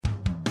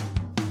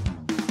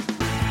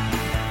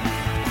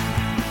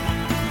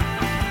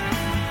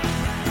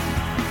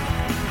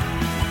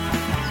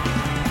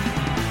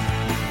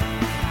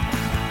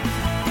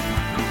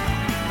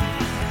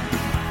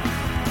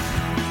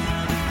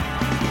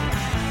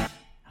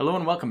Hello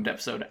and welcome to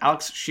episode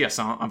Alex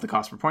Chiasson of the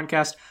Cost Per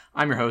Pointcast.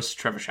 I'm your host,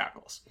 Trevor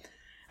Shackles.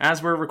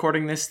 As we're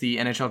recording this, the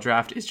NHL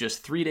draft is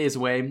just 3 days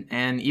away,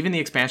 and even the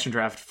expansion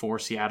draft for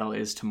Seattle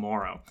is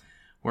tomorrow.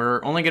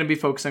 We're only going to be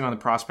focusing on the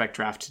prospect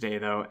draft today,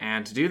 though,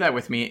 and to do that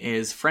with me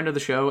is friend of the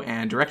show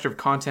and director of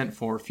content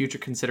for Future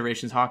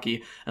Considerations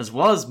Hockey, as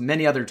well as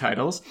many other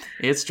titles.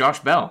 It's Josh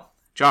Bell.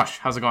 Josh,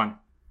 how's it going?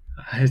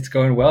 It's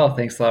going well.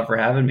 Thanks a lot for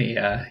having me.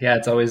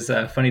 It's always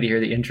funny to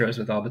hear the intros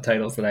with all the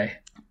titles that I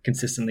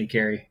consistently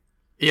carry.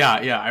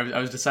 Yeah. I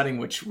was deciding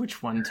which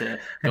one to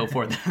go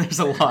for. There's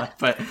a lot,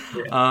 but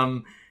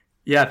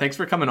thanks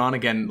for coming on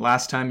again.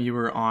 Last time you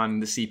were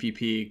on the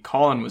CPP,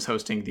 Colin was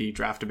hosting the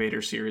Draft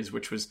Debater series,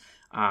 which was,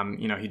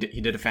 he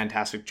did a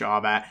fantastic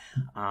job at.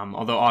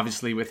 Although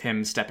obviously with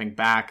him stepping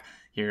back,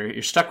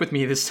 you're stuck with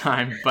me this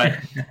time. But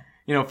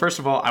first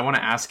of all, I want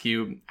to ask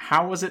you,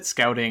 how was it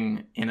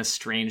scouting in a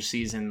strange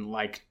season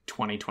like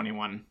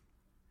 2021?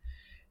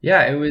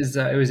 Yeah, it was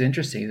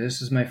interesting. This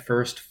was my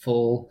first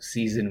full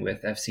season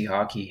with FC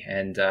Hockey,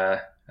 and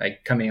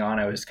coming on,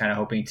 I was kind of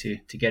hoping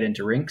to get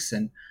into rinks,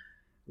 and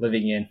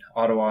living in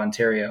Ottawa,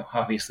 Ontario,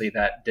 obviously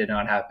that did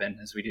not happen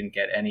as we didn't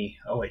get any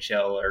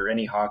OHL or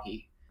any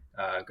hockey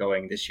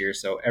going this year.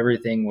 So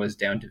everything was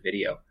down to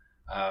video.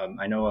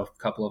 I know a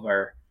couple of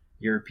our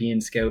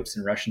European scouts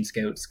and Russian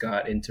scouts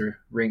got into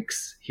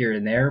rinks here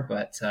and there,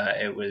 but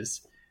it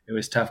was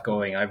tough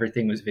going.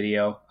 Everything was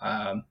video.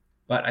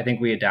 But I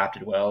think we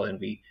adapted well, and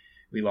we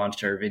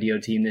launched our video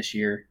team this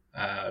year.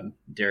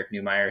 Derek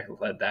Newmeyer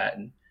led that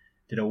and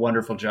did a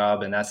wonderful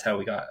job, and that's how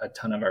we got a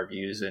ton of our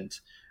views. And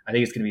I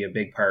think it's going to be a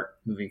big part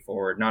moving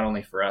forward, not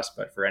only for us,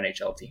 but for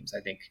NHL teams.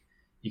 I think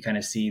you kind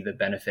of see the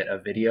benefit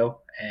of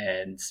video,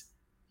 and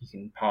you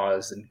can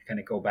pause and kind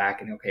of go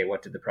back and, okay,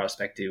 what did the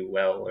prospect do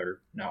well or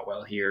not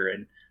well here,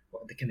 and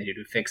what can they do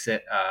to fix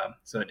it?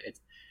 So it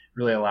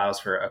really allows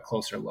for a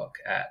closer look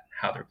at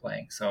how they're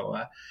playing. So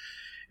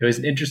it was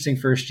an interesting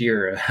first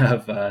year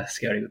of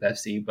scouting with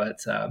FC, but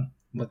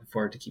looking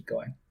forward to keep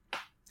going.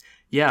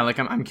 Yeah,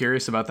 I'm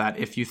curious about that.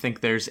 If you think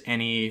there's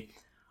any,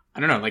 I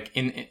don't know, like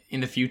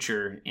in the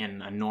future,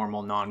 in a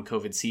normal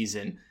non-COVID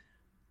season,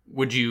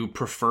 would you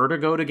prefer to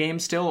go to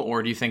games still,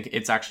 or do you think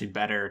it's actually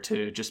better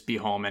to just be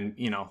home and,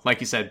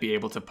 like you said, be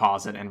able to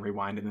pause it and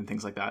rewind it and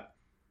things like that?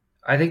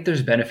 I think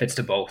there's benefits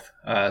to both.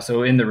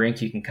 So in the rink,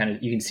 you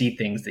can see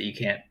things that you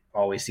can't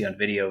always see on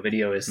video.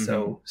 Video is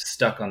so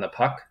stuck on the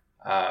puck,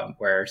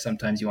 where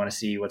sometimes you want to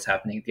see what's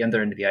happening at the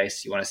other end of the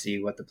ice. You want to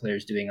see what the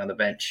player's doing on the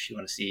bench. You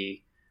want to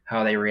see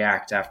how they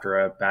react after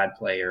a bad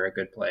play or a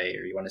good play,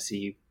 or you want to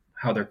see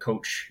how their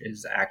coach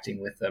is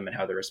acting with them and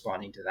how they're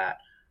responding to that.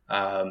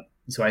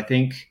 So I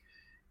think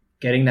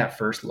getting that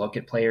first look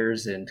at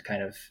players and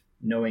kind of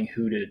knowing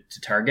who to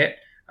target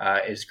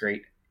is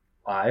great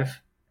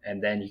live.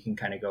 And then you can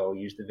kind of go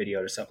use the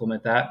video to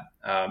supplement that.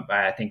 But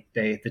I think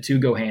the two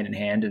go hand in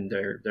hand, and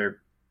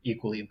they're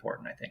equally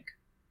important, I think.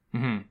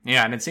 Mm-hmm.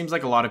 Yeah, and it seems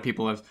like a lot of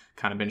people have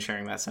kind of been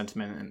sharing that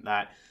sentiment, and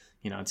that,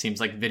 it seems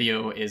like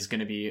video is going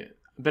to be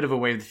a bit of a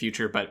way of the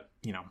future, but,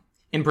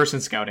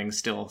 in-person scouting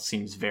still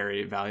seems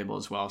very valuable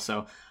as well.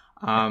 So,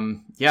 a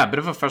bit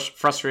of a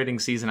frustrating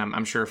season,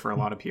 I'm sure, for a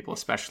lot of people,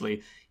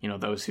 especially,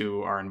 those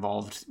who are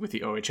involved with the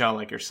OHL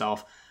like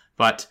yourself.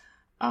 But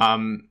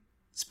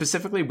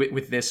specifically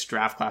with this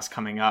draft class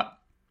coming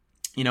up,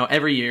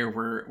 every year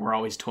we're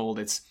always told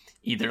it's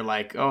either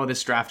like, oh,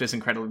 this draft is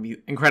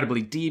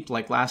incredibly deep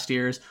like last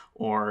year's,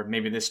 or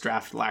maybe this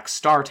draft lacks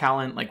star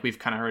talent like we've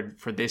kind of heard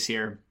for this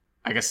year.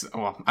 I guess,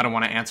 well, I don't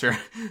want to answer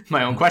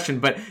my own question,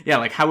 but yeah,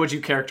 like how would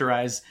you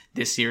characterize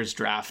this year's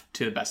draft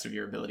to the best of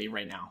your ability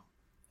right now?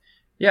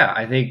 Yeah,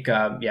 I think,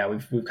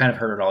 we've kind of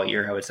heard it all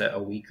year, how it's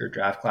a weaker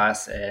draft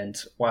class. And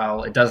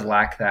while it does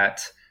lack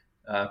that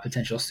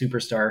potential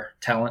superstar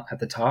talent at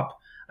the top,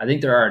 I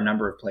think there are a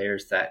number of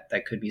players that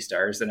could be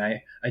stars. And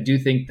I do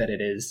think that it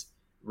is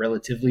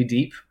relatively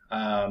deep,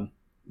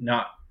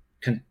 not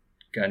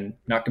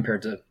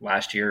compared to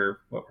last year,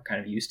 what we're kind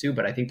of used to,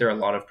 but I think there are a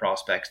lot of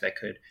prospects that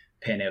could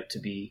pan out to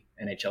be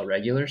NHL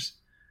regulars.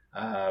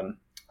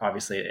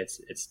 Obviously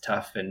it's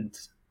tough, and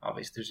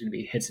obviously there's going to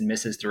be hits and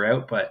misses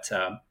throughout, but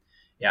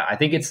I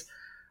think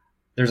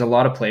there's a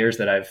lot of players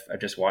that I've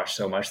just watched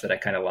so much that I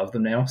kind of love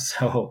them now.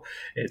 So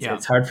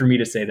it's hard for me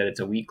to say that it's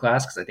a weak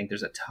class, because I think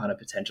there's a ton of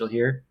potential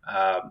here.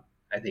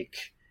 I think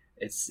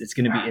it's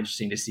going to be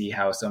interesting to see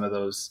how some of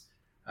those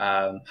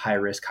high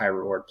risk, high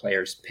reward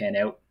players pan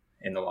out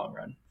in the long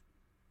run.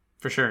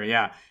 For sure.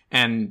 Yeah.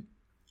 And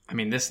I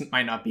mean, this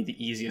might not be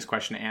the easiest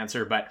question to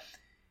answer, but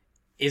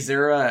is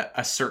there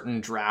a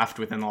certain draft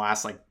within the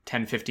last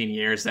 10, 15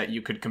 years that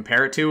you could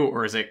compare it to,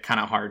 or is it kind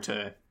of hard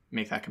to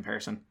make that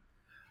comparison?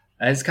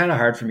 It's kind of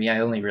hard for me. I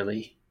only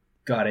really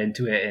got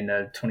into it in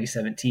the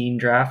 2017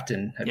 draft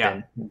and have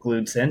been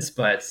glued since,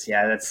 but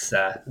that's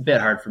a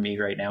bit hard for me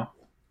right now.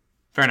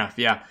 Fair enough.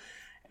 Yeah.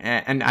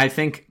 And I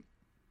think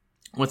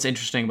what's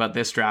interesting about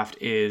this draft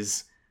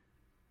is,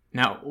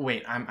 now,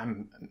 wait,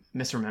 I'm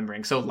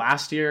misremembering. So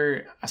last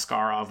year,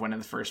 Askarov went in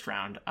the first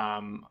round.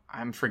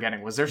 I'm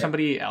forgetting. Was there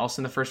somebody else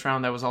in the first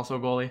round that was also a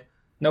goalie?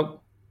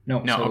 Nope. No,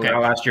 No, so okay.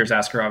 last year's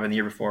Askarov and the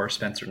year before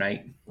Spencer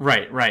Knight.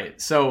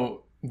 Right.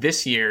 So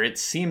this year, it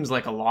seems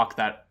like a lock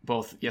that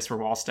both Jesper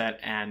Wallstedt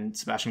and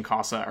Sebastian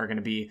Cossa are going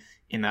to be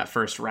in that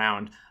first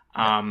round.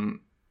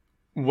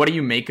 What do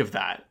you make of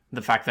that?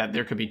 The fact that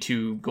there could be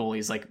two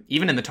goalies, like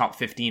even in the top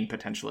 15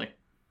 potentially.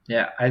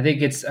 Yeah, I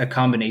think it's a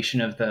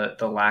combination of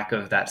the lack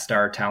of that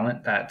star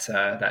talent,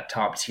 that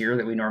top tier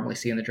that we normally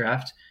see in the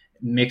draft,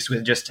 mixed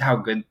with just how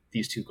good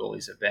these two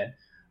goalies have been.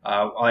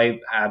 I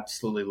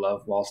absolutely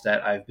love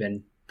Wallstedt. I've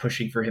been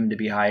pushing for him to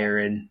be higher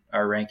in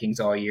our rankings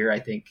all year. I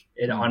think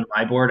on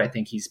my board, I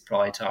think he's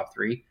probably top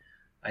 3.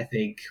 I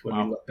think when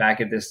we look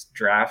back at this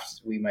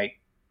draft, we might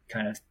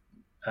kind of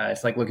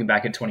it's like looking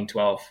back at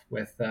 2012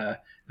 with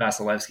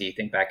Vasilevsky.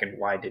 Think back and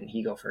why didn't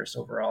he go first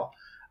overall?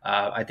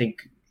 I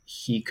think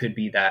he could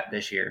be that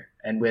this year.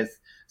 And with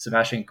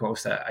Sebastian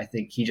Cossa, I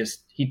think he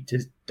just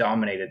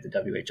dominated the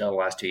WHL the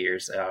last 2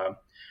 years.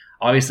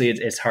 Obviously,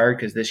 it's hard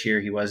because this year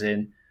he was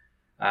in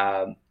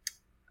a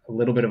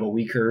little bit of a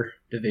weaker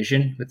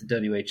division with the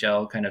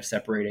WHL kind of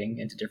separating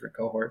into different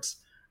cohorts.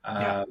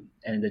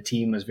 And the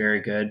team was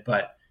very good,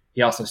 but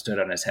he also stood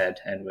on his head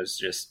and was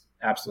just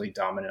absolutely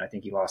dominant. I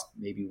think he lost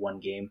maybe one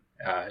game.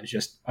 It's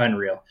just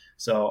unreal.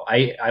 So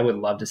I would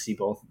love to see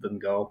both of them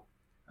go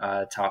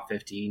top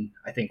 15.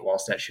 I think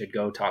Wallstedt should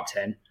go top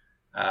 10.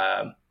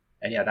 And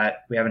yeah,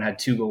 that we haven't had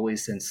two goalies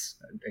since,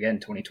 again,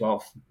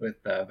 2012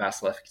 with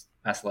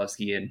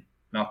Vasilevsky and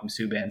Malcolm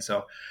Subban.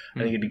 So I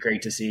think it'd be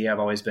great to see. I've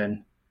always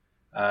been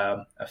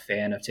a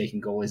fan of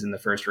taking goalies in the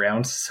first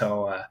round.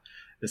 So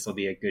this will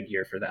be a good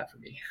year for that for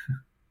me.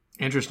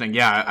 Interesting.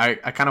 Yeah,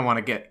 I kind of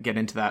want to get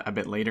into that a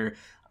bit later,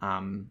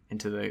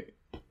 into the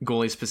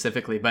goalies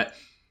specifically. But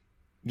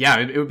yeah,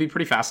 it would be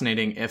pretty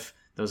fascinating if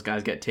those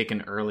guys get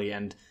taken early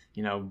and,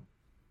 you know,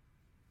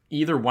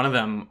 either one of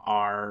them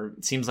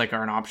seems like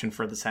are an option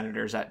for the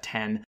Senators at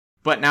 10.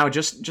 But now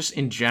just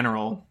in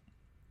general,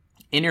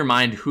 in your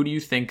mind, who do you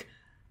think,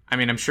 I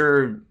mean, I'm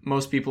sure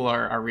most people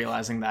are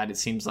realizing that it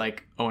seems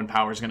like Owen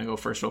Power is going to go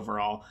first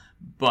overall.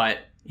 But,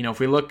 you know, if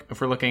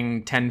we're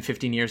looking 10,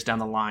 15 years down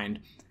the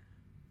line,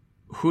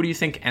 who do you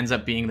think ends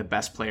up being the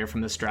best player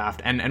from this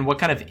draft? And what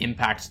kind of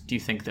impact do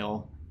you think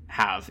they'll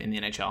have in the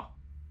NHL?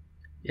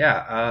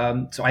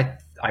 Yeah. So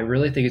I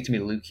really think it's going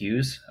to be Luke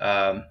Hughes.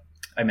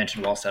 I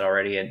mentioned Wallstedt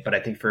already, but I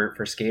think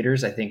for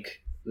skaters, I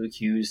think Luke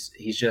Hughes,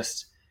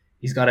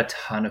 he's got a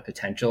ton of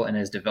potential, and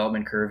his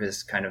development curve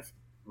is kind of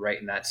right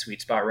in that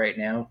sweet spot right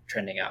now,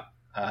 trending up.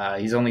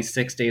 He's only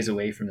 6 days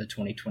away from the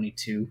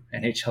 2022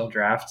 NHL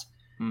draft.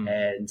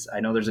 And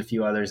I know there's a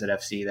few others at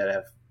FC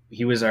that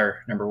he was our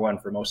number one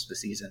for most of the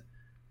season.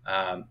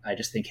 I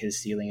just think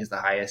his ceiling is the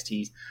highest.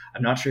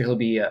 I'm not sure he'll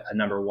be a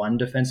number one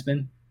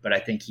defenseman, but I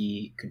think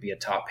he could be a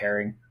top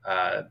pairing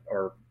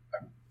or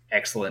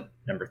excellent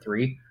number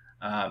 3.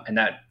 And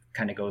that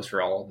kind of goes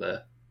for all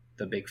the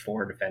big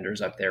 4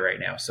 defenders up there right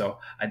now. So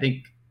I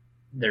think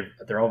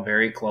they're all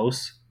very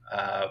close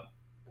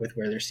with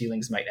where their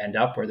ceilings might end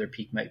up, where their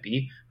peak might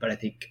be. But I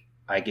think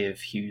I give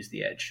Hughes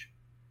the edge.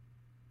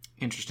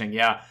 Interesting.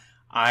 Yeah.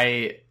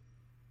 I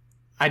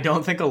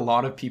don't think a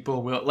lot of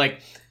people will,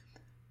 like,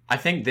 I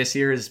think this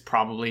year is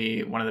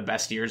probably one of the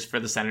best years for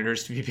the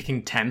Senators to be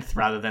picking 10th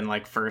rather than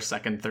like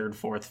 1st, 2nd, 3rd,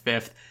 4th,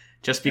 5th,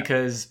 just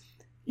because,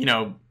 you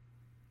know,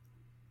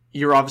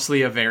 you're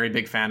obviously a very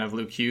big fan of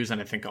Luke Hughes,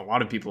 and I think a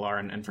lot of people are,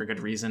 and for good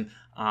reason.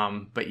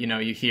 But, you know,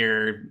 you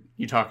hear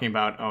you talking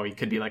about, he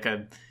could be like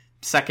a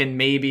second,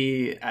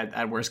 maybe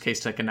at worst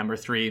case, like a number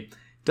 3.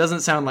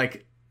 Doesn't sound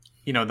like,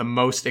 you know, the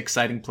most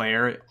exciting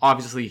player.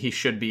 Obviously, he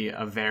should be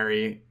a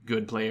very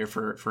good player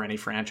for any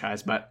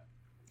franchise, but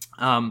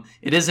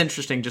it is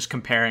interesting just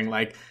comparing,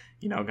 like,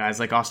 you know, guys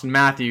like Austin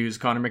Matthews,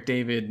 Connor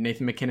McDavid,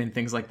 Nathan McKinnon,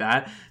 things like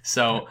that.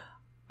 So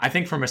I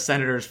think from a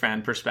Senators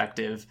fan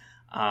perspective,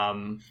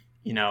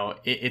 you know,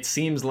 it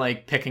seems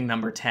like picking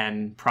number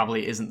 10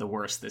 probably isn't the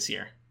worst this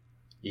year.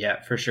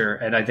 Yeah, for sure.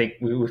 And I think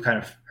we've kind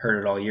of heard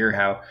it all year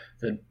how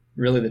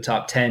the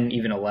top 10,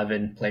 even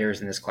 11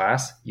 players in this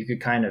class, you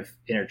could kind of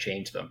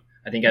interchange them.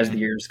 I think as the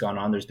year's gone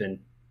on, there's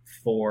been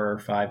 4 or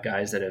 5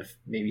 guys that have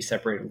maybe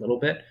separated a little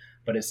bit,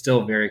 but it's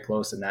still very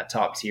close in that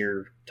top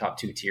 2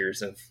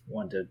 tiers of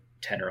 1 to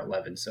 10 or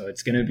 11. So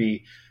it's going to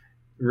be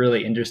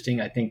really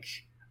interesting. I think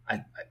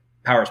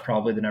Power's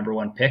probably the number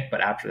 1 pick,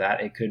 but after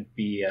that, it could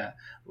be a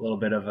little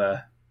bit of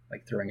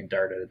like throwing a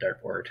dart at a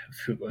dartboard of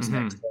who goes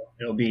next. So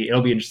it'll be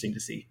interesting to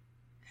see.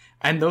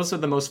 And those are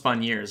the most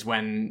fun years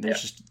when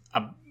there's just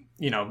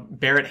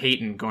Barrett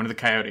Hayton going to the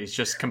Coyotes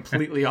just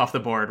completely off the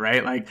board,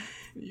 right? Like,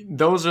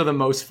 those are the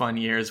most fun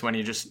years when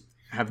you just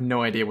have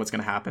no idea what's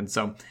going to happen.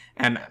 So,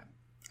 and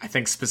I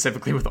think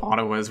specifically with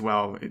Ottawa as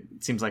well, it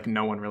seems like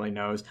no one really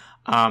knows.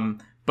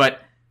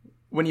 But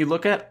when you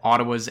look at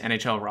Ottawa's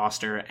NHL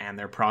roster and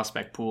their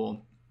prospect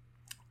pool,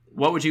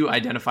 what would you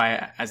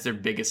identify as their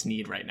biggest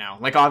need right now?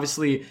 Like,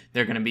 obviously,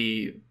 they're going to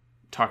be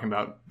talking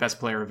about best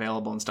player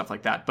available and stuff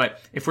like that.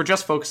 But if we're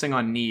just focusing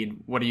on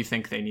need, what do you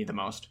think they need the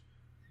most?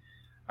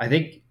 I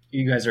think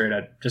you guys are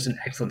at just an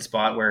excellent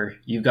spot where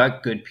you've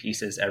got good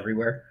pieces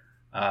everywhere.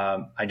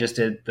 I just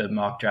did the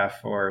mock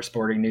draft for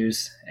Sporting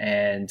News,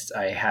 and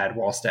I had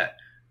Wallstedt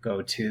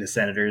go to the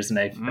Senators, and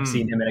I've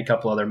seen him in a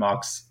couple other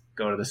mocks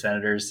go to the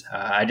Senators.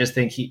 I just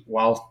think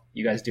while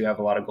you guys do have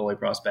a lot of goalie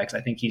prospects,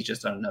 I think he's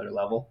just on another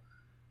level.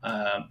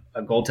 A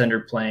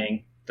goaltender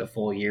playing the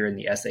full year in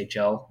the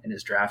SHL in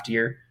his draft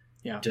year,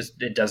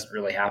 it doesn't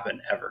really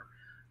happen ever.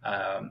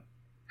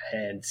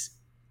 And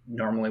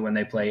normally when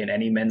they play in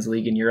any men's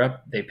league in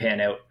Europe, they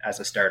pan out as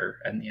a starter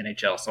in the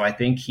NHL. So I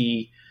think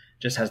he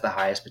just has the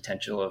highest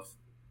potential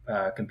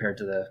of compared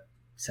to the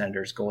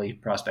Senators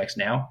goalie prospects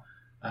now.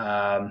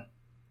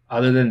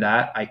 Other than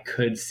that, I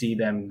could see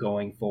them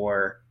going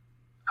for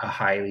a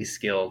highly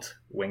skilled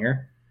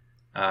winger,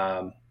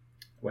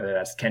 whether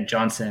that's Kent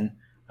Johnson,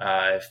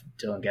 if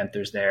Dylan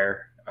Guenther's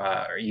there,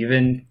 or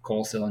even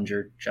Cole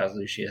Sillinger, Chaz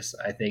Lucius.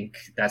 I think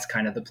that's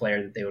kind of the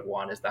player that they would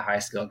want, is the high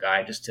skill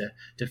guy, just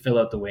to fill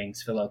out the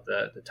wings, fill out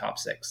the top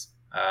six.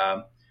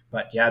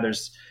 But yeah,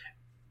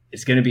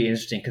 it's going to be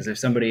interesting, because if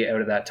somebody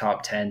out of that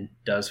top 10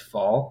 does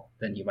fall,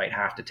 then you might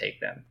have to take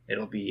them.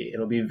 It'll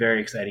be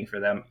very exciting for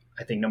them.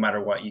 I think no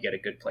matter what, you get a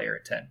good player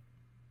at 10.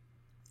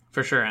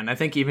 For sure. And I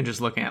think even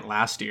just looking at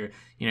last year,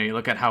 you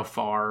look at how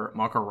far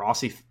Marco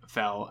Rossi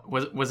fell.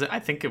 Was it? I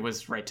think it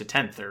was right to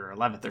 10th or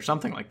 11th or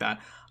something like that.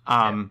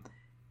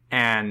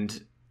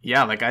 And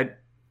yeah, like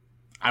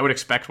I would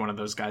expect one of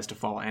those guys to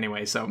fall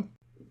anyway. So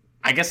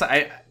I guess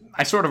I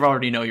sort of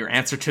already know your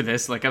answer to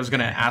this. Like, I was going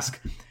to ask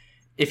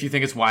if you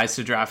think it's wise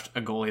to draft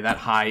a goalie that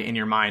high in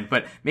your mind,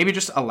 but maybe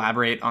just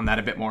elaborate on that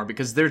a bit more,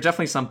 because there are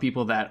definitely some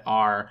people that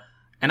are,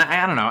 and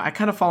I don't know, I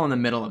kind of fall in the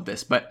middle of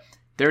this, but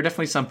there are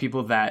definitely some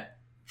people that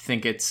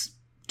think it's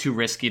too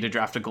risky to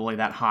draft a goalie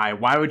that high.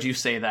 Why would you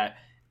say that?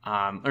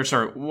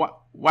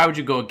 Why would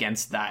you go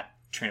against that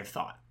train of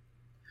thought?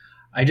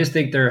 I just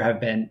think there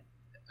have been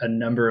a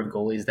number of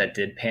goalies that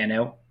did pan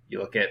out. You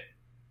look at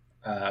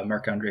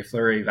Marc-Andre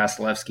Fleury,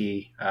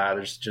 Vasilevsky.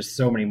 There's just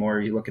so many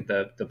more. You look at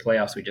the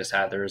playoffs we just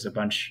had. There was a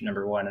bunch,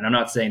 number one. And I'm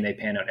not saying they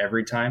pan out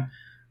every time,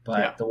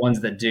 but the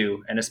ones that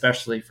do, and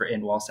especially for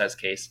in Wallstedt's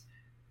case,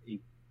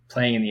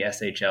 playing in the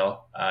SHL,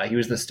 he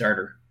was the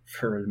starter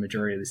for the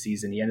majority of the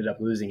season. He ended up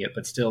losing it,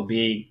 but still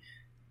being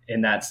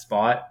in that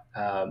spot.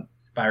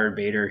 Byron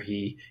Bader,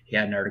 he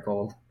had an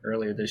article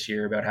earlier this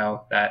year about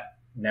how that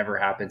never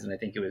happens. And I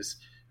think it was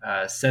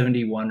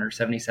 71 or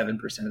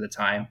 77% of the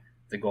time,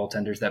 the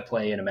goaltenders that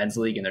play in a men's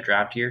league in their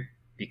draft year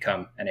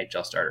become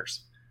NHL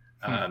starters.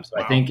 So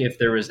I think if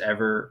there was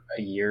ever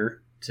a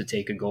year to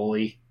take a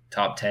goalie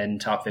top 10,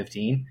 top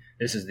 15,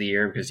 this is the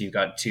year, because you've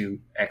got two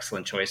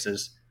excellent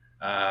choices.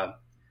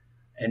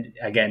 And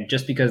again,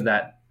 just because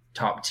that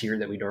top tier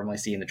that we normally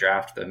see in the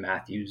draft, the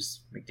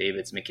Matthews,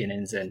 McDavids,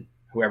 McKinnons, and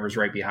whoever's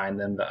right behind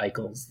them, the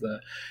Eichels, the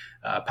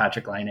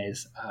Patrick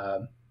Laines,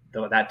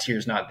 though that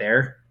tier's not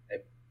there,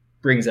 it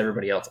brings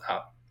everybody else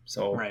up.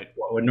 So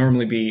what would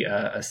normally be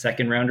a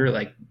second rounder,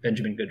 like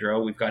Benjamin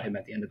Gaudreau, we've got him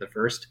at the end of the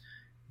first.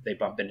 They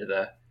bump into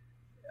the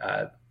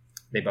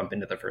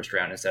first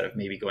round instead of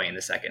maybe going in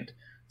the second.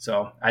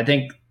 So I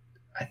think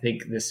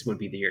this would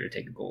be the year to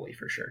take a goalie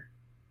for sure.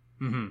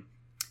 Mm-hmm.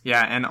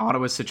 Yeah, and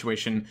Ottawa's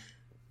situation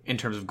in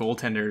terms of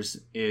goaltenders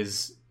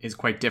is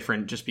quite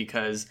different, just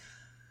because,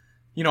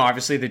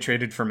 obviously they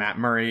traded for Matt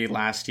Murray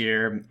last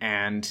year,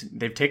 and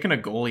they've taken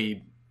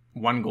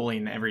one goalie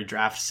in every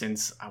draft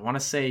since, I want to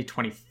say,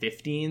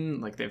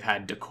 2015. Like, they've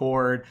had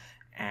Decord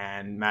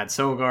and Mads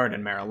Sogard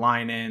and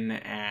Merilainen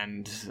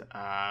and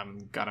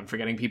God, I'm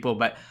forgetting people,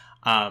 but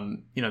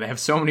they have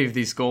so many of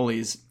these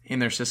goalies in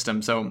their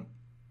system. So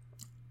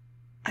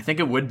I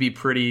think it would be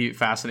pretty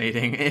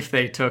fascinating if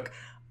they took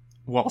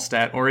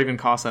Wallstedt or even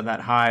Cossa that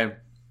high,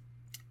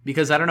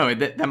 because I don't know,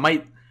 that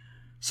might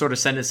sort of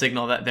send a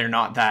signal that they're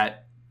not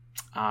that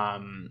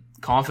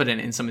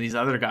confident in some of these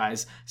other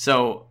guys.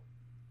 So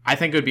I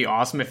think it would be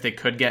awesome if they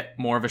could get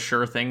more of a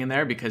sure thing in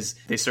there, because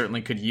they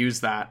certainly could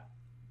use that.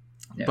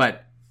 Yeah.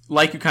 But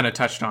like you kind of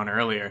touched on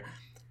earlier,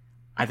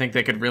 I think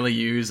they could really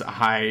use a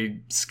high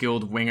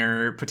skilled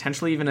winger,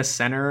 potentially even a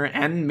center,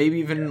 and maybe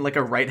even like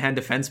a right hand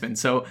defenseman.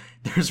 So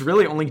there's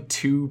really only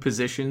two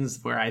positions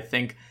where I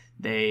think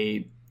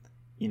they,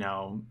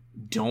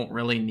 don't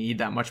really need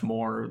that much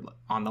more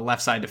on the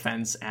left side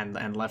defense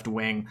and left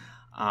wing.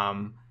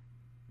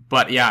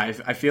 But yeah,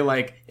 I feel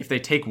like if they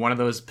take one of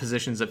those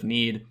positions of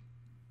need,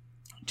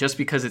 just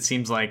because it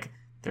seems like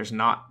there's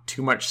not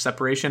too much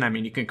separation. I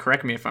mean, you can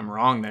correct me if I'm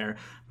wrong there,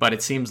 but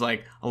it seems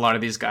like a lot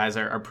of these guys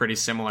are pretty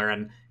similar,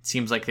 and it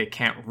seems like they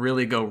can't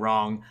really go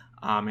wrong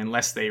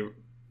unless they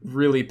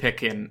really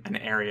pick in an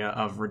area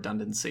of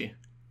redundancy.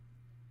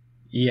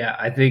 Yeah,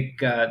 I think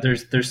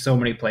there's so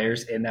many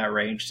players in that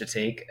range to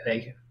take.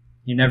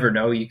 You never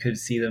know. You could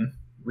see them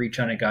reach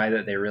on a guy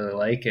that they really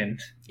like,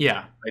 and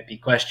might be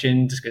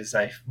questioned because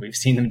we've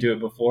seen them do it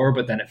before,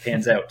 but then it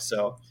pans out.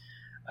 So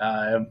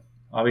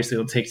obviously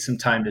it'll take some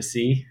time to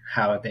see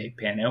how they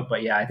pan out.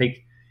 But yeah, I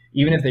think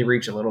even if they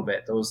reach a little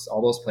bit,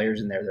 all those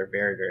players in there, they're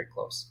very, very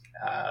close.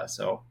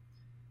 So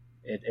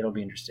it'll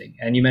be interesting.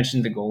 And you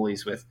mentioned the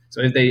goalies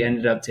so if they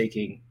ended up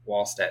taking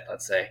Wallstedt,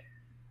 let's say,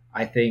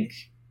 I think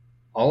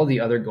all of the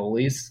other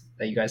goalies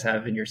that you guys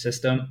have in your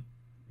system,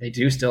 they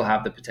do still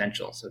have the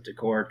potential. So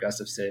Decord,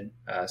 Gustafsson,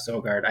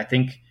 Sogard, I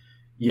think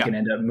you can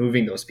end up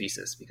moving those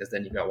pieces because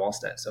then you've got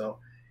Wallstedt. So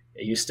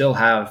you still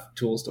have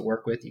tools to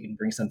work with. You can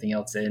bring something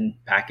else in,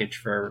 package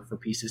for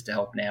pieces to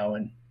help now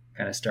and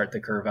kind of start the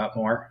curve up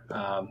more.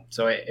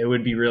 So it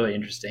would be really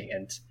interesting.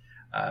 And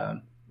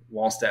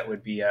Wallstedt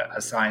would be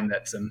a sign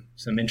that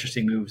some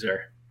interesting moves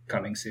are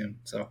coming soon.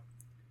 So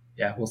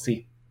yeah, we'll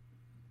see.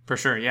 For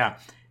sure, yeah.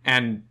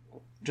 And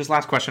just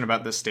last question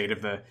about the state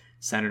of the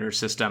Senators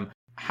system.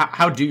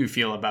 How do you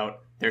feel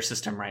about their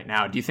system right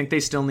now? Do you think they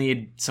still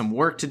need some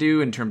work to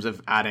do in terms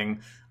of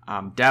adding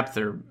depth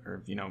or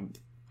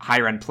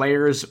higher end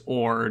players,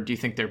 or do you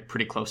think they're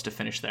pretty close to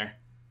finish there?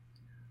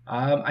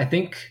 I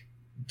think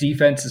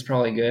defense is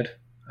probably good.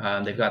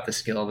 They've got the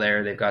skill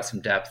there. They've got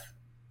some depth.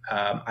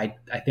 I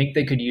think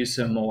they could use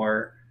some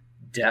more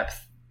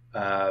depth.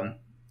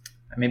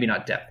 Maybe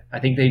not depth. I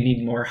think they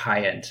need more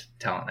high-end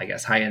talent, I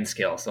guess, high-end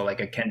skill. So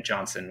like a Kent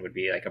Johnson would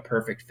be like a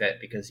perfect fit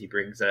because he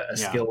brings a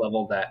skill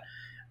level that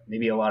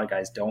maybe a lot of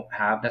guys don't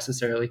have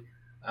necessarily,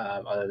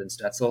 other than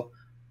Stützle.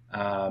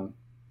 I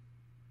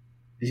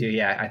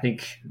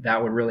think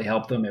that would really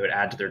help them. It would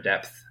add to their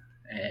depth.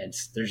 And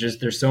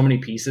there's so many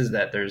pieces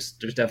that there's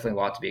definitely a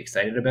lot to be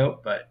excited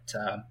about, but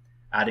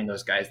adding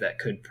those guys that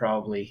could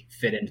probably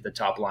fit into the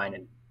top line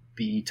and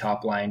be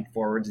top line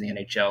forwards in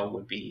the NHL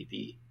would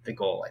be the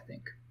goal, I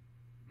think.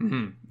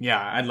 Mm-hmm.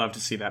 Yeah, I'd love to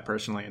see that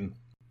personally, and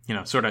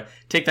sort of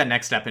take that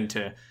next step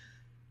into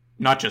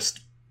not just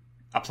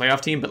a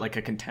playoff team, but like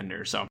a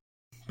contender. So,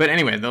 but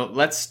anyway,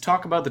 let's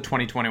talk about the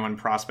 2021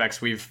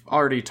 prospects. We've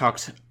already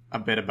talked a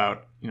bit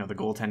about the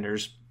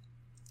goaltenders,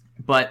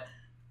 but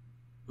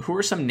who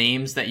are some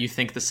names that you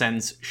think the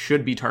Sens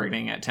should be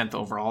targeting at 10th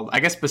overall? I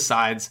guess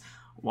besides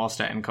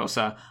Wallstedt and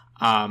Kosa,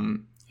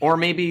 or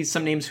maybe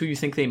some names who you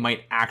think they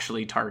might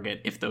actually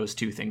target if those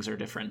two things are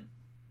different.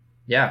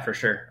 Yeah, for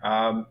sure.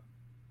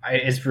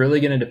 It's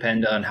really going to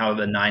depend on how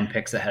the 9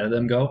 picks ahead of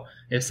them go.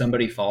 If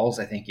somebody falls,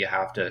 I think you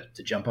have to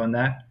jump on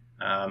that.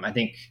 I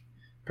think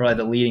probably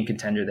the leading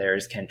contender there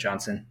is Kent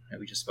Johnson that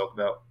we just spoke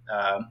about.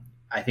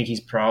 I think he's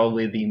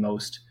probably the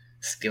most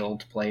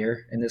skilled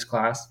player in this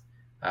class.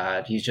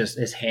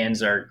 His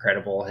hands are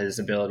incredible. His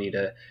ability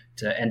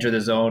to enter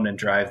the zone and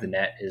drive the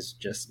net is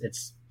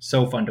it's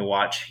so fun to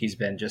watch. He's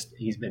been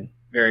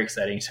very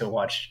exciting to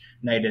watch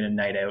night in and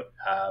night out.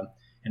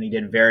 And he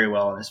did very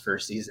well in his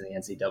first season in the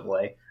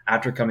NCAA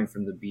after coming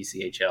from the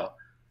BCHL.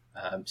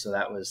 So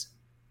that was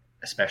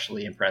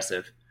especially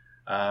impressive.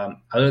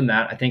 Other than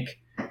that, I think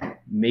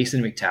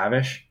Mason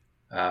McTavish,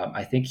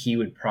 I think he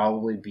would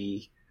probably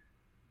be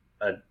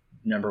a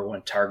number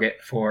one target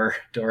for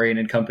Dorian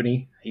and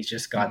company. He's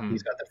just got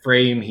he's got the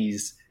frame.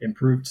 He's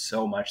improved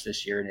so much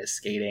this year in his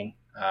skating,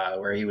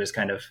 where he was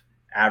kind of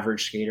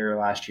average skater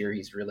last year.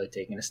 He's really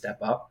taken a step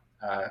up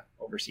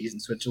overseas in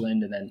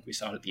Switzerland, and then we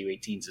saw it at the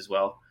U18s as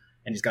well.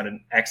 And he's got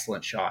an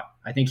excellent shot.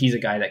 I think he's a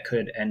guy that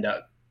could end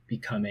up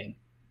becoming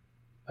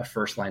a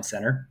first-line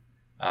center,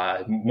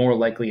 more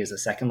likely as a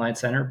second-line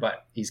center,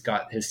 but he's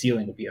got his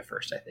ceiling to be a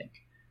first, I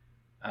think.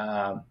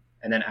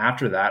 And then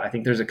after that, I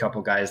think there's a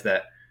couple guys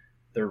that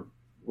they're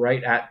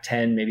right at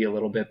 10, maybe a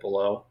little bit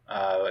below,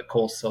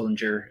 Cole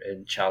Sillinger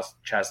and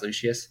Chaz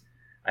Lucius.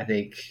 I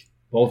think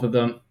both of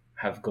them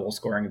have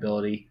goal-scoring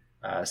ability.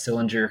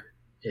 Sillinger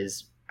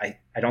is, I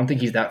don't think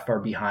he's that far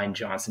behind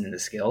Johnson in the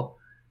skill.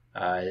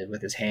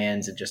 With his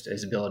hands and just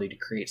his ability to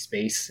create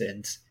space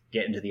and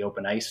get into the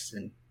open ice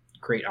and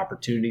create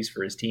opportunities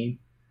for his team.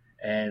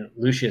 And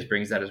Lucius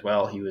brings that as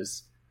well. He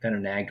was kind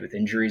of nagged with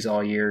injuries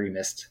all year. He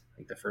missed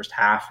the first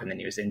half, and then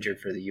he was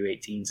injured for the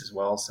U18s as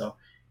well. So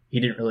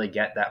he didn't really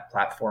get that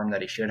platform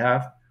that he should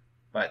have.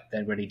 But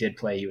then when he did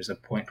play, he was a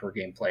point per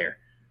game player.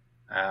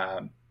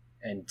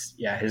 And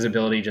yeah, his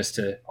ability just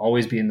to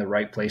always be in the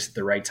right place at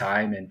the right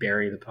time and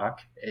bury the puck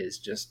is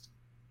just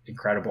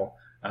incredible.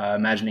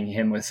 Imagining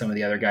him with some of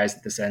the other guys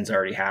that the Sens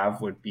already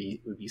have would be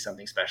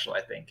something special,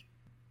 I think.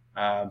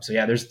 So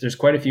yeah, there's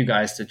quite a few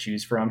guys to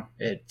choose from.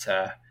 It,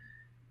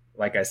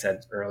 like I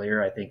said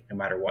earlier, I think no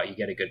matter what, you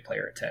get a good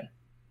player at 10.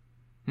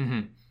 Mm-hmm.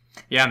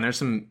 Yeah, and there's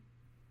some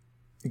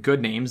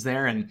good names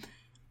there. And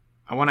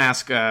I want to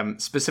ask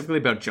specifically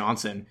about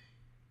Johnson.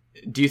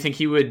 Do you think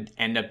he would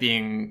end up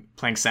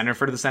playing center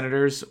for the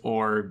Senators,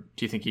 or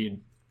do you think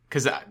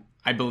because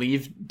I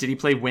believe, did he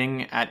play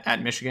wing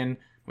at Michigan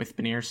with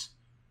Beniers?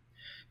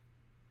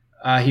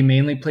 He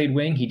mainly played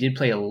wing. He did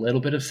play a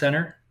little bit of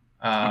center.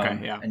 Okay,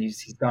 yeah. And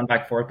he's gone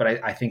back forth, but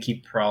I think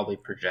he probably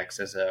projects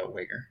as a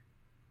winger.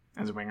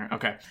 As a winger,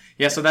 okay.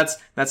 Yeah, so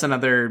that's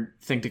another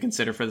thing to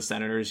consider for the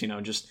Senators,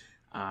 just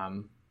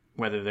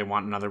whether they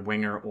want another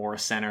winger or a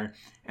center.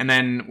 And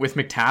then with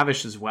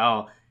McTavish as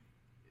well,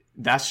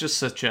 that's just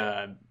such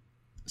a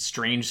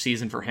strange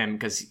season for him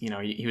because,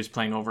 he was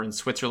playing over in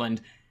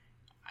Switzerland.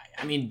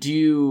 I mean,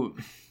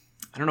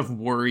 I don't know if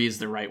worry is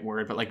the right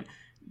word, but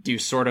do you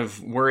sort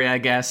of worry, I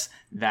guess,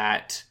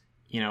 that,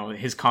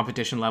 his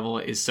competition level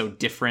is so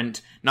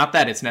different? Not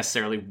that it's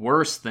necessarily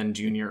worse than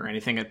junior or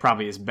anything. It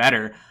probably is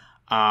better.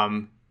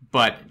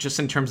 But just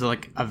in terms of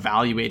like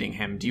evaluating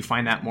him, do you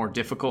find that more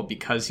difficult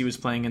because he was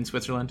playing in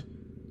Switzerland?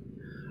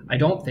 I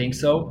don't think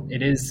so.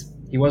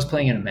 He was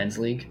playing in a men's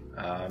league.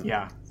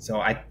 Yeah.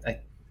 So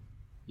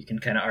you can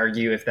kind of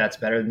argue if that's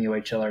better than the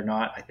OHL or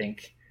not. I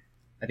think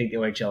the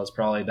OHL is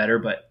probably better,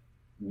 but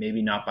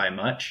maybe not by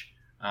much.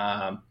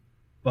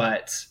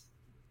 But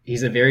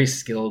he's a very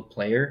skilled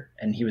player,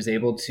 and he was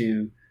able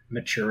to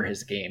mature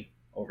his game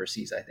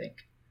overseas, I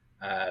think.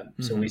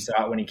 So we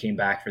saw it when he came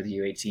back for the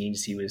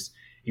U18s.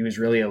 He was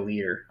really a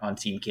leader on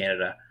Team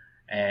Canada.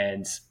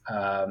 And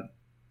I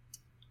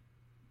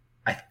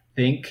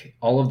think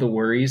all of the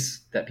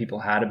worries that people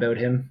had about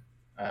him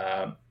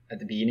at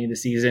the beginning of the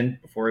season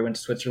before he went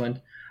to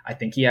Switzerland, I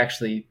think he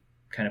actually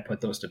kind of put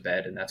those to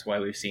bed. And that's why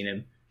we've seen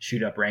him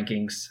shoot up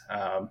rankings.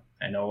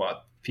 I know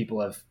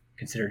people have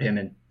considered him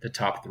in the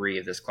top 3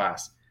 of this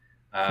class.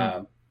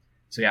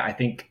 So yeah, I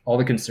think all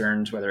the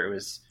concerns, whether it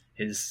was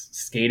his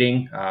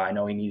skating, I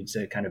know he needed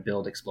to kind of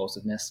build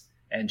explosiveness,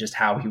 and just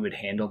how he would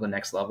handle the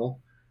next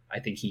level. I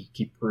think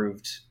he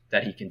proved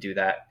that he can do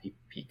that.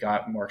 He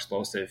got more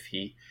explosive.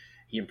 He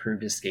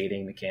improved his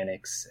skating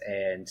mechanics,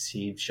 and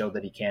he showed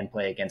that he can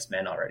play against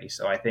men already.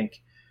 So I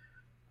think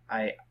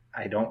I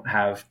don't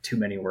have too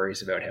many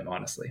worries about him,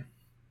 honestly.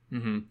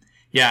 Mm-hmm.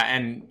 Yeah,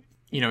 and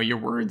your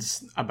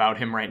words about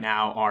him right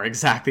now are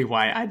exactly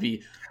why I'd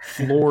be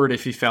floored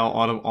if he fell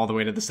all the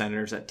way to the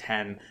Senators at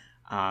 10.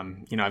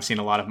 I've seen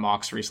a lot of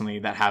mocks recently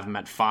that have him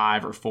at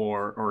 5 or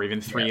 4 or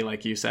even 3,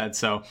 like you said.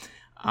 So,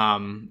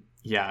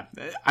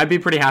 I'd be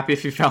pretty happy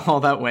if he fell all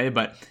that way,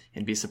 but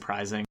it'd be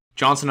surprising.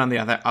 Johnson, on the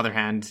other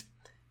hand,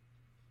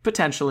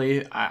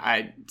 potentially,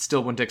 I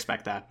still wouldn't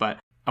expect that. But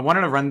I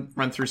wanted to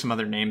run through some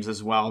other names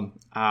as well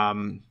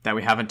that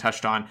we haven't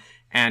touched on,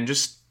 and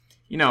just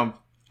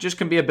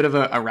can be a bit of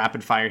a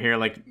rapid fire here.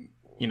 Like,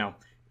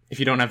 if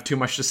you don't have too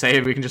much to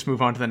say, we can just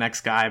move on to the next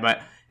guy.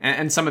 But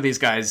and some of these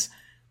guys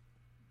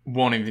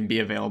won't even be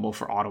available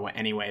for Ottawa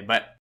anyway.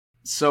 But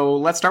so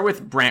let's start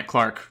with Brandt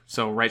Clarke.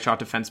 So right shot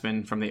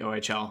defenseman from the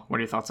OHL. What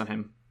are your thoughts on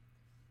him?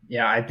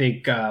 Yeah, I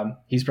think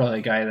he's probably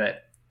a guy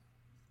that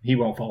he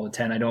won't fall to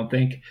 10. I don't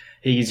think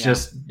he's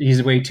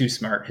way too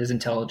smart. His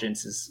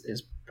intelligence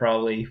is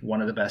probably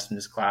one of the best in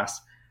his class.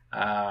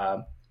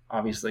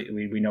 Obviously,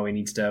 we know he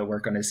needs to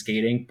work on his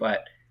skating,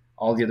 but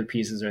all the other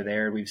pieces are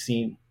there. We've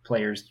seen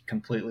players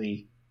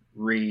completely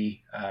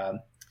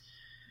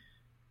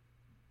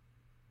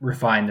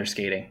refine their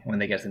skating when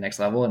they get to the next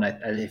level. And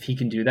if he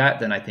can do that,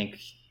 then I think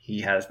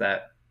he has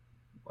that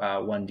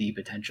 1D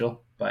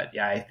potential. But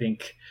yeah, I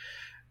think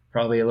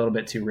probably a little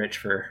bit too rich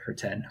for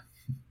 10.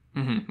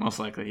 Mm-hmm, most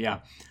likely,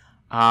 yeah.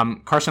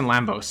 Carson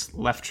Lambos,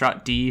 left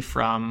shot D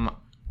from,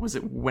 was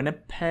it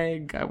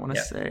Winnipeg? I want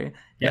to say.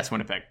 Yes,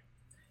 Winnipeg.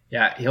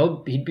 Yeah,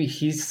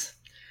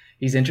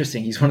 he's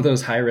interesting. He's one of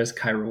those high risk,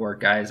 high reward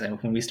guys. And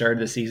when we started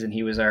the season,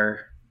 he was our,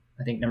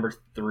 I think, number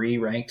 3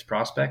 ranked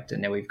prospect,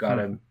 and now we've got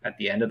him at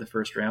the end of the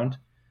first round.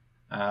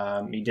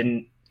 He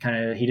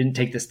didn't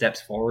take the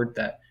steps forward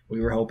that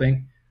we were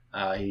hoping.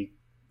 He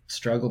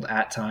struggled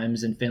at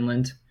times in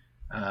Finland,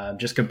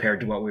 just compared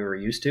to what we were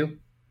used to,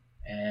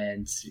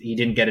 and he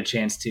didn't get a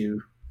chance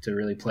to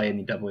really play in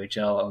the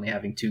WHL, only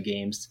having 2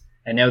 games.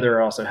 And now there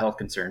are also health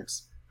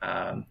concerns.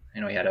 I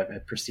know he had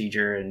a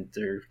procedure, and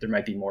there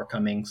might be more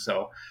coming.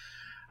 So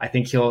I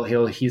think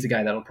he's a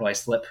guy that'll probably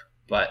slip.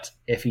 But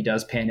if he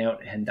does pan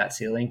out and that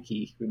ceiling,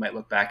 we might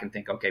look back and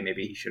think, okay,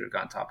 maybe he should have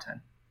gone top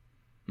 10.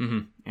 Mm-hmm.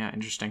 Yeah,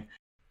 interesting.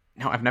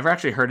 Now, I've never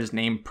actually heard his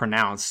name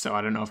pronounced, so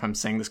I don't know if I'm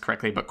saying this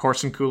correctly, but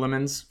Corson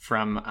Ceulemans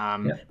from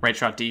right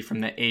shot D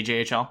from the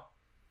AJHL.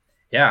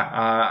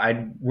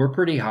 Yeah, we're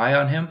pretty high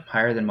on him,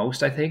 higher than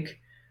most, I think.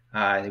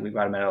 I think we've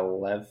got him at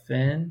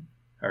 11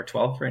 or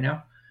 12 right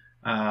now.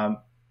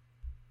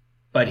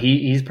 But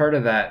he's part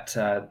of that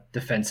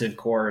defensive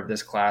core of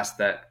this class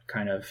that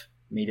kind of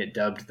made it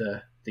dubbed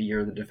the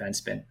year of the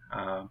defenseman.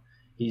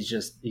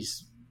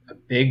 He's a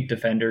big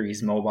defender.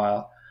 He's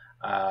mobile,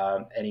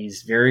 and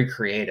he's very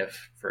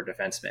creative for a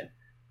defenseman.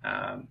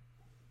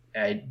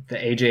 The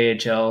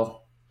AJHL,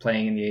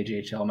 playing in the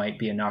AJHL might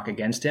be a knock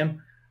against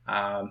him,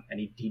 and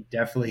he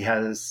definitely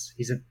has.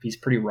 He's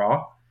pretty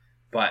raw,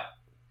 but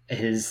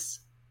his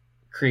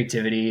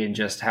creativity and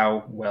just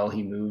how well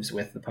he moves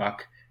with the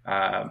puck,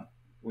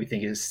 we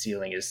think his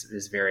ceiling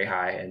is very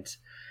high. And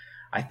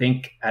I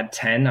think at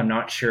 10, I'm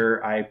not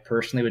sure I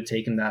personally would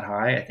take him that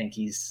high. I think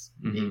he's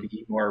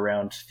maybe more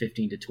around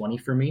 15 to 20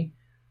 for me.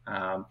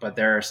 But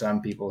there are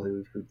some people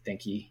who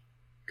think he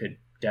could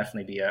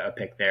definitely be a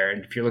pick there.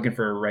 And if you're looking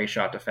for a right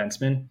shot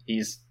defenseman,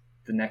 he's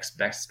the next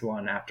best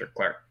one after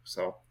Clarke.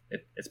 So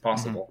it's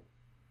possible.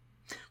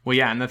 Mm-hmm. Well,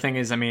 yeah. And the thing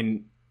is, I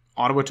mean,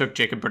 Ottawa took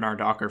Jacob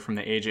Bernard-Docker from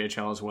the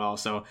AJHL as well.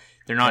 So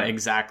they're not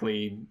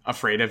exactly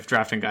afraid of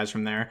drafting guys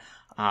from there,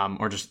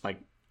 or just like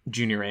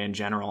junior A in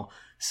general.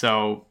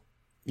 So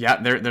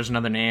yeah, there's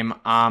another name.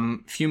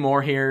 Few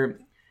more here.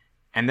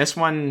 And this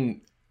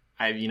one,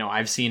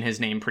 I've seen his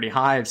name pretty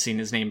high. I've seen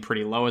his name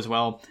pretty low as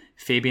well.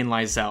 Fabian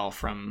Lysell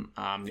from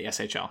the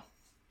SHL.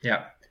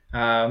 Yeah.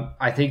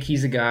 I think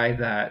he's a guy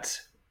that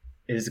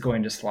is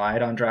going to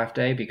slide on draft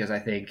day, because I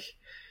think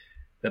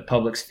the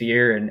public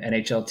sphere and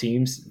NHL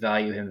teams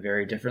value him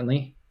very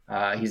differently.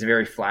 He's a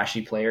very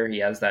flashy player. He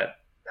has that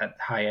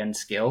high end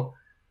skill.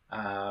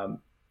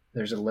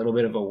 There's a little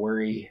bit of a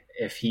worry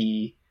if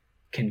he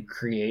can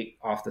create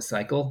off the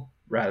cycle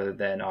rather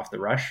than off the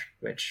rush,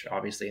 which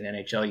obviously in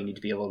NHL you need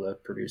to be able to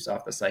produce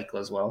off the cycle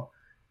as well.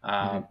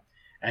 And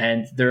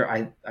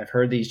I've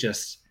heard he's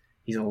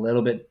a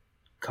little bit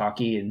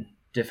cocky and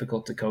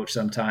difficult to coach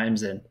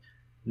sometimes, and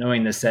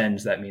knowing the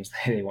Sens, that means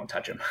they won't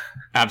touch him.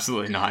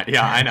 Absolutely not.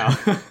 Yeah, I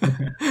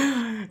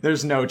know.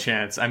 There's no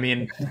chance. I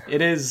mean,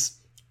 it is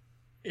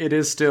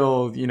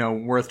still,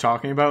 worth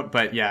talking about,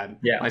 but yeah.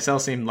 Lysell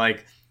seemed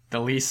like the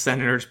least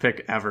Senators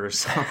pick ever.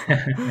 So,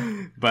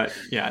 but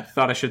yeah, I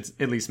thought I should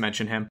at least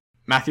mention him.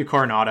 Matthew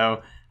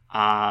Coronado.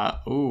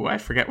 I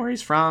forget where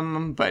he's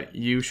from, but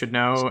you should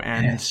know.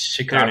 And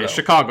Chicago. There it is,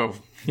 Chicago.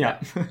 Yeah.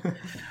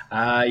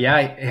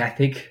 I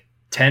think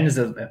 10 is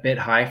a bit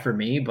high for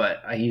me,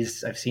 but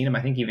I've seen him.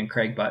 I think even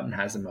Craig Button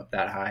has him up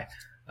that high.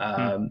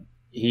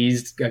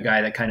 He's a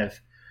guy that kind of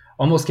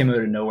almost came out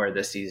of nowhere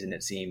this season,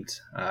 it seemed.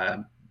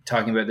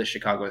 Talking about the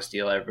Chicago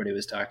Steel, everybody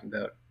was talking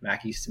about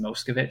Mackie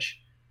Samoskevich,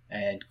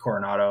 and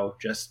Coronado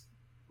just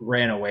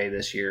ran away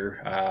this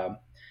year.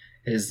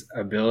 His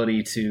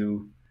ability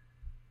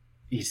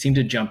he seemed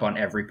to jump on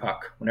every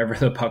puck. Whenever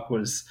the puck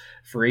was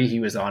free, he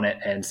was on it,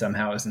 and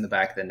somehow it was in the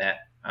back of the net.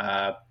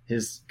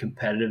 His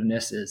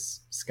competitiveness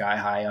is sky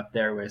high up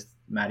there with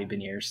Matty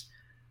Beniers.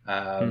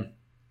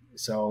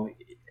 So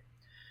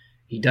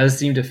he does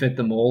seem to fit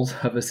the mold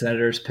of a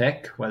Senators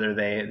pick. Whether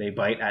they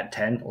bite at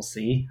 10, we'll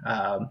see.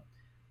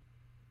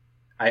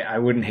 I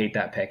wouldn't hate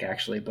that pick,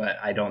 actually, but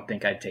I don't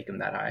think I'd take him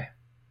that high.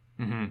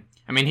 Mm-hmm.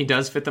 I mean, he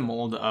does fit the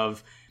mold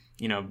of,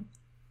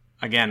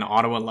 again,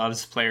 Ottawa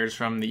loves players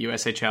from the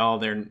USHL.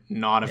 They're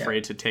not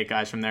afraid to take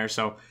guys from there.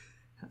 So,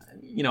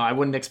 I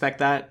wouldn't expect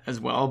that as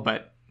well,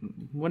 but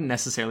wouldn't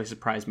necessarily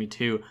surprise me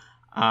too.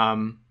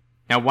 Now,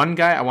 one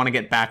guy I want to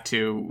get back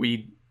to,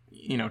 we,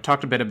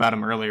 talked a bit about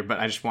him earlier, but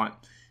I just want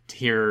to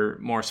hear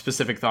more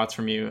specific thoughts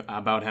from you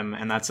about him,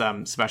 and that's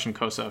Sebastian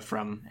Cossa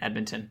from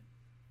Edmonton.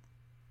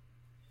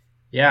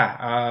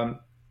 Yeah,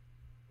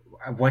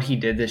 what he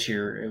did this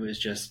year, it was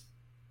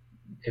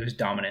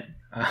dominant.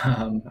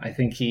 I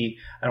think I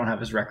don't have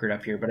his record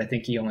up here, but I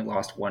think he only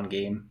lost one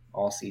game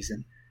all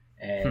season,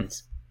 and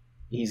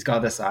he's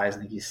got the size. I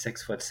think he's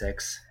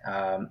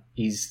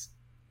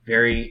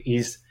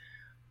 6'6".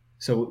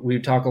 So we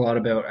talk a lot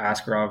about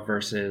Askarov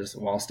versus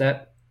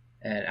Wallstedt,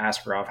 and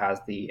Askarov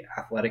has the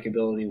athletic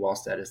ability.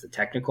 Wallstedt is the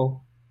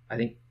technical. I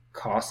think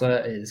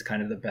Cossa is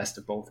kind of the best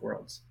of both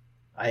worlds.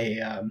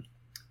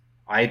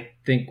 I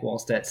think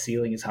Wallstedt's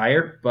ceiling is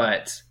higher,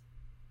 but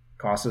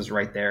Cossa's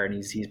right there, and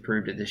he's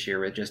proved it this year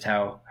with just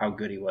how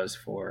good he was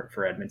for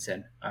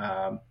Edmonton.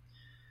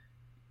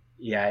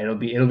 It'll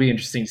be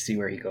interesting to see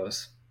where he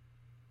goes.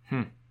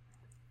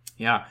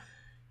 Yeah.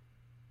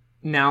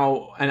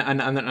 Now,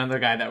 another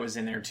guy that was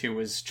in there too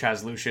was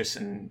Chaz Lucius,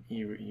 and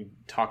you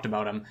talked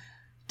about him.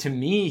 To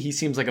me, he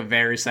seems like a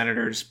very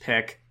Senators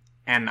pick,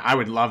 and I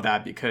would love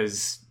that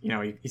because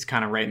he's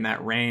kind of right in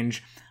that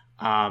range.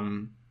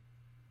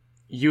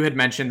 You had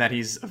mentioned that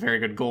he's a very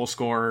good goal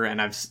scorer,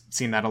 and I've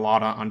seen that a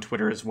lot on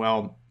Twitter as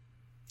well.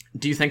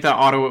 Do you think that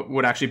Ottawa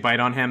would actually bite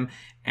on him?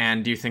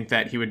 And do you think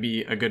that he would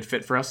be a good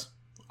fit for us?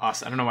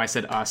 Us. I don't know why I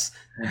said us.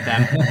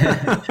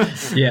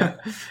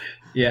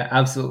 Yeah,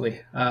 absolutely.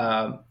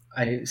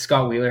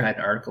 Scott Wheeler had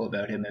an article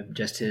about him and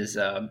just his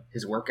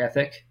work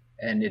ethic,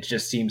 and it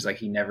just seems like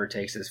he never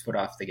takes his foot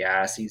off the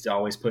gas. He's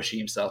always pushing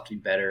himself to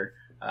be better.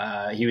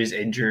 He was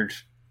injured,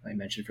 I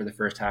mentioned, for the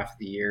first half of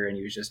the year, and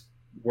he was just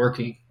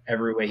working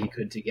every way he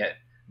could to get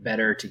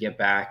better, to get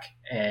back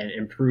and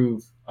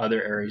improve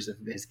other areas of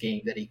his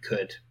game that he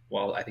could.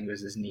 Well, I think it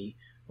was his knee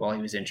while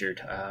he was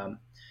injured.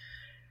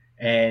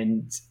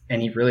 And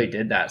he really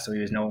did that. So he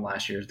was known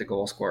last year as the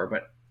goal scorer,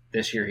 but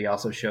this year he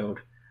also showed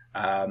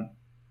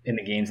in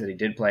the games that he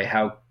did play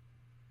how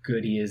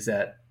good he is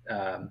at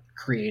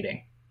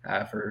creating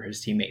for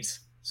his teammates.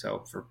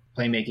 So for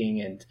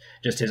playmaking and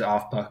just his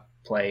off-puck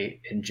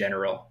play in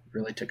general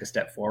really took a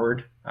step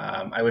forward.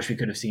 I wish we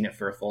could have seen it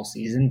for a full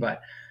season,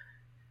 but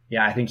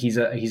yeah, I think he's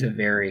a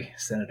very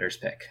Senators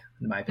pick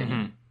in my opinion.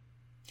 Mm-hmm.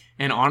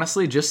 And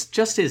honestly,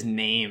 just his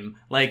name,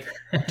 like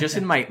just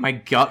in my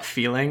gut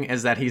feeling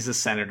is that he's a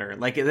Senator.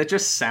 Like that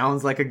just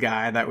sounds like a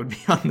guy that would be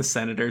on the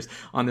Senators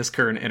on this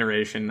current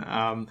iteration.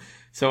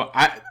 So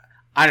I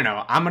don't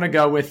know. I'm gonna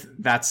go with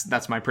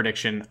that's my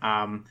prediction.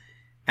 And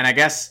I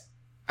guess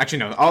actually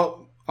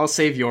no, I'll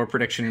save your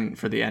prediction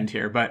for the end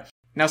here. But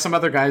now some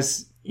other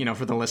guys,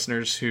 for the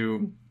listeners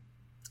who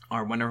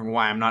are wondering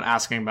why I'm not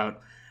asking about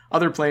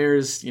other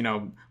players,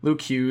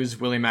 Luke Hughes,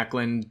 Willie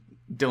Mecklen,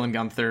 Dylan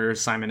Gunther,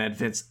 Simon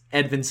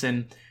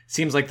Edvinsson,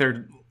 seems like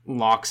they're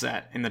locks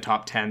in the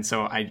top 10,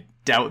 so I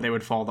doubt they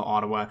would fall to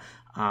Ottawa.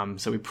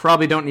 So we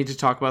probably don't need to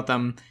talk about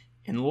them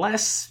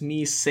unless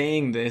me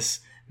saying this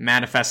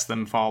manifests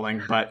them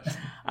falling. But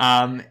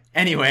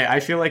anyway, I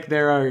feel like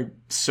there are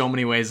so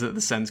many ways that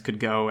the Sens could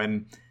go,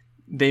 and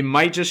they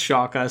might just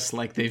shock us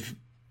like they've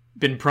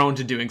been prone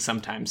to doing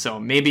sometimes. So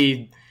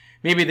maybe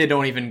maybe they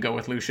don't even go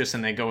with Lucius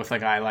and they go with a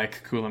guy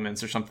like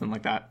Ceulemans or something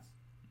like that.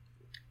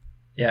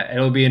 Yeah,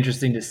 it'll be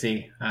interesting to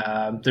see.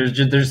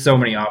 There's so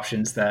many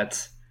options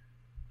that,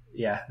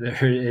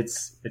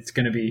 it's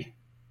going to be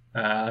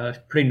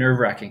pretty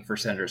nerve-wracking for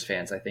Senators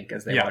fans, I think,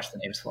 as they watch the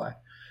names fly.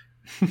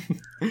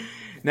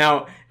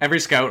 Now, every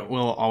scout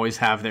will always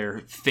have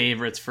their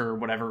favorites for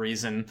whatever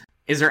reason.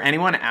 Is there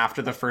anyone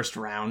after the first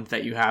round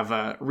that you have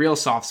a real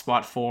soft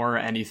spot for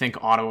and you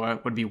think Ottawa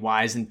would be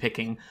wise in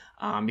picking?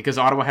 Because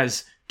Ottawa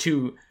has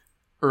 2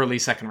 early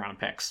second-round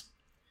picks.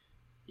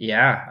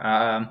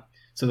 Yeah.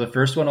 So the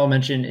first one I'll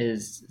mention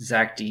is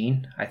Zach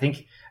Dean. I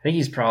think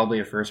he's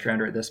probably a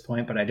first-rounder at this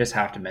point, but I just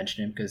have to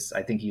mention him because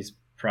I think he's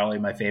probably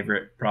my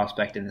favorite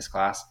prospect in this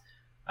class.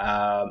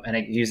 And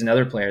he's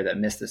another player that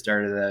missed the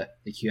start of the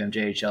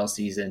QMJHL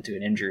season to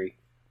an injury.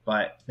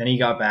 But then he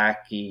got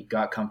back, he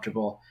got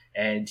comfortable,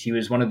 and he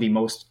was one of the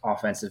most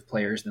offensive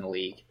players in the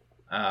league.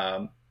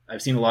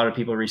 I've seen a lot of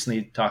people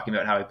recently talking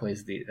about how he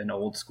plays an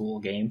old school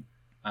game.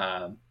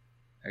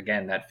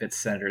 Again, that fits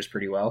Senators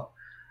pretty well.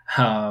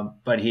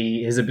 But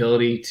his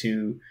ability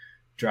to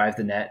drive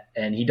the net,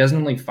 and he doesn't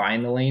only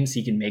find the lanes,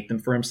 he can make them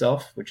for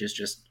himself, which is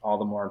just all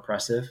the more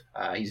impressive.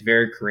 He's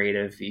very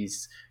creative.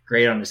 He's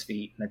great on his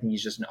feet, and I think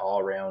he's just an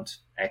all-around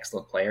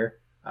excellent player.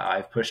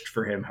 I've pushed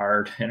for him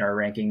hard in our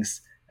rankings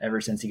ever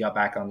since he got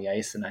back on the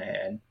ice, and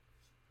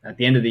at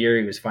the end of the year,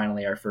 he was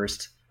finally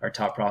our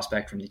top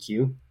prospect from the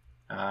Q.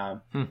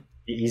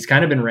 He's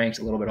kind of been ranked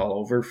a little bit all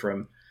over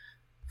from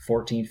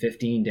 14,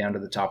 15 down to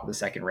the top of the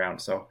second round,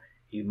 so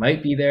he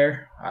might be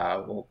there.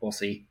 We'll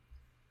see.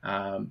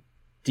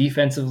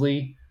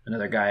 Defensively,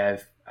 another guy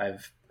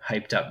I've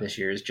hyped up this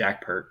year is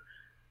Jack Pert.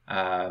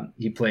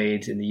 He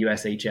played in the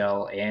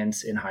USHL and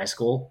in high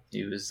school.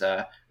 He was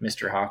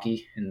Mr.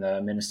 Hockey in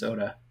the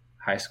Minnesota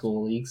high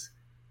school leagues.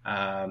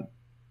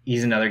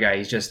 He's another guy.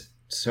 He's just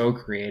so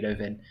creative,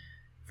 and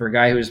for a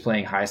guy who was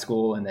playing high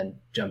school and then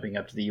jumping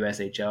up to the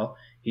USHL,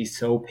 he's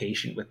so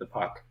patient with the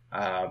puck.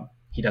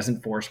 He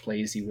doesn't force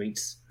plays. He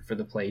waits for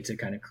the play to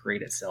kind of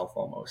create itself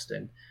almost,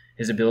 and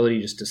his ability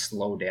just to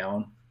slow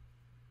down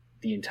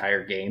the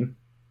entire game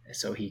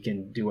so he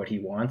can do what he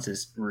wants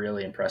is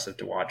really impressive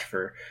to watch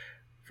for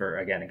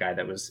again, a guy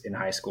that was in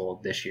high school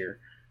this year,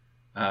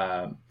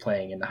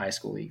 playing in the high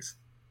school leagues.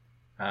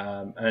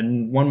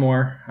 And one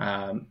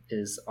more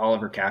is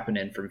Oliver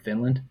Kapanen from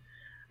Finland.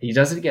 He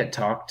doesn't get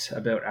talked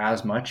about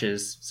as much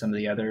as some of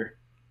the other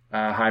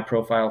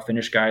high-profile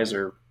Finnish guys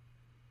or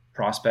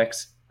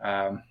prospects,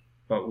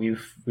 but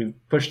we've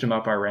pushed him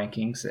up our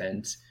rankings,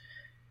 and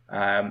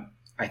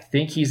I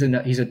think he's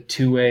a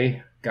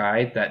two-way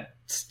guy that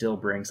still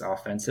brings an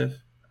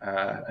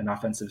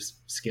offensive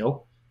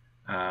skill.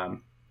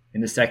 In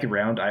the second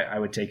round, I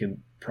would take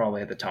him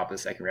probably at the top of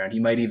the second round.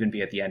 He might even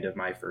be at the end of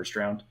my first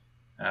round.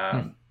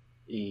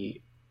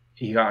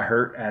 He got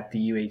hurt at the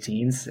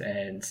U18s,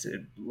 and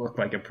it looked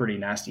like a pretty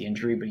nasty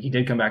injury, but he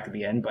did come back at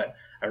the end. But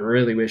I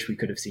really wish we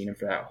could have seen him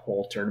for that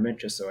whole tournament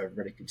just so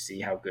everybody could see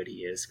how good he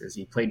is, because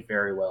he played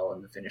very well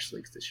in the Finnish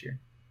leagues this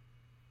year.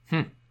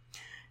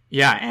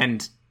 Yeah,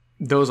 and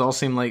those all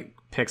seem like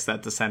picks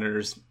that the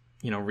Senators,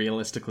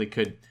 realistically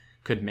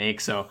could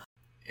make. So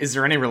is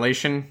there any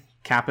relation,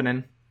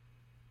 Kapanen?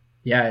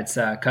 Yeah, it's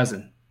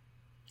cousin.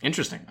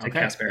 Interesting. Okay,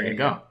 Kasperi, there you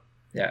go.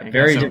 Yeah,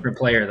 very different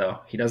player though.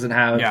 He doesn't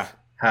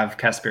have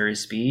Kasperi's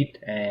speed,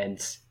 and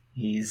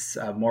he's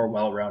a more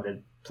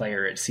well-rounded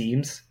player, it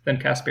seems, than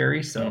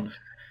Kasperi. So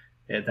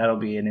that'll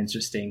be an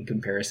interesting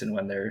comparison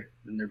when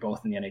they're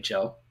both in the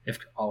NHL if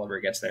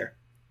Oliver gets there.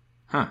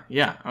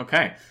 Yeah.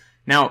 Okay.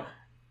 Now,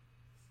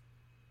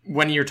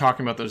 when you're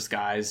talking about those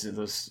guys,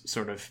 those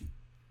sort of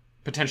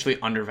potentially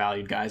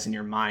undervalued guys in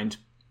your mind,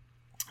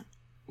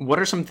 what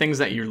are some things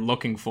that you're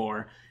looking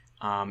for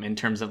in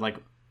terms of like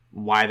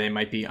why they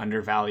might be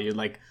undervalued?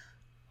 Like,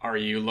 are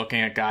you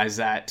looking at guys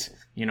that,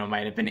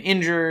 might have been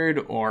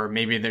injured, or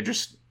maybe they're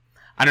just,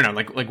 I don't know,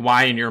 like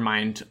why in your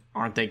mind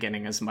aren't they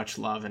getting as much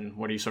love, and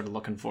what are you sort of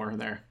looking for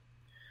there?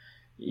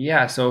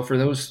 Yeah, so for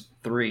those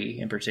three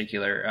in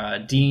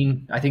particular,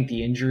 Dean, I think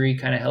the injury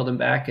kind of held him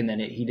back, and then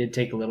he did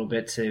take a little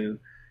bit to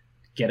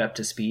get up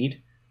to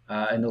speed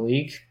in the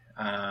league.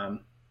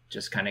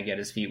 Just kind of get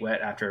his feet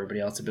wet after everybody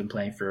else had been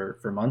playing for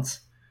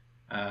months.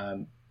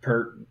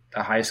 Pert,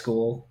 a high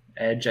school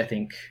edge, I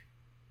think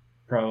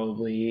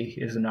probably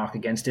is a knock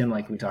against him.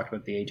 Like we talked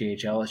about the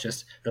AJHL, it's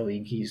just the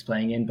league he's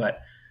playing in. But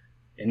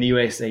in the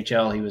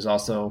USHL, he was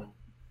also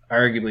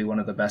arguably one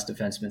of the best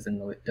defenders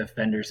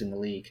in the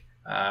league.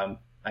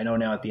 I know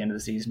now at the end of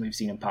the season, we've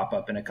seen him pop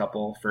up in a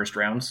couple first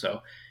rounds,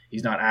 so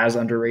he's not as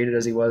underrated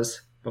as he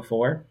was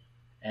before.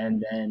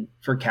 And then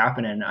for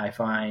Kapanen, I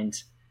find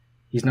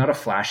he's not a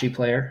flashy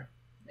player.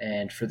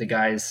 And for the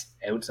guys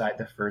outside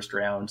the first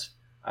round,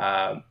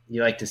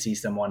 you like to see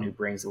someone who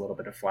brings a little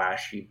bit of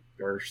flash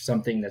or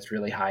something that's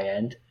really high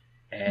end.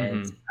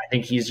 And I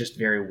think he's just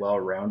very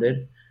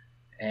well-rounded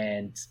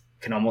and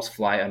can almost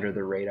fly under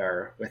the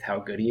radar with how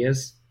good he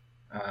is.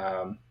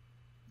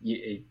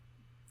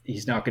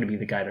 He's not going to be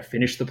the guy to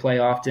finish the play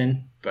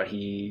often, but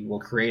he will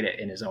create it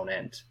in his own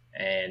end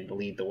and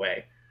lead the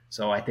way.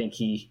 So I think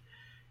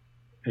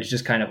is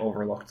just kind of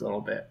overlooked a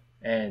little bit.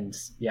 And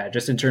yeah,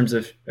 just in terms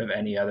of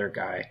any other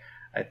guy,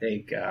 I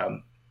think,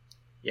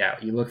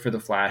 you look for the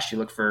flash, you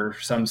look for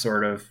some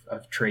sort of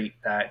trait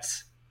that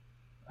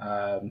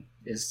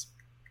is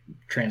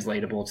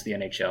translatable to the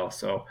NHL.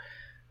 So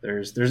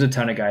there's a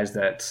ton of guys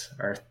that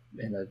are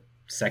in the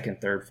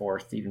second, third,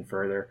 fourth, even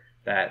further,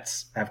 that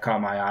have caught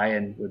my eye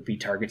and would be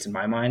targets in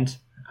my mind.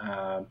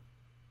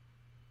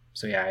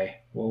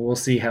 We'll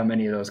see how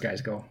many of those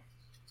guys go.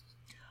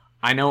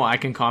 I know I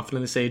can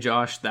confidently say,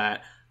 Josh,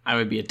 that I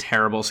would be a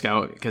terrible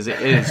scout because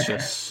it is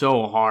just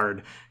so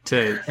hard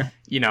to,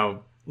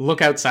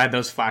 look outside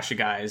those flashy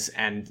guys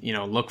and,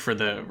 look for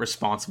the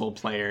responsible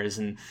players.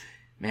 And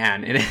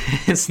man,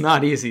 it's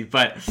not easy,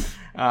 but,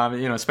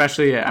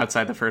 especially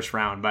outside the first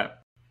round.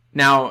 But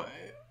now,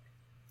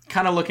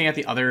 kind of looking at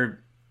the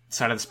other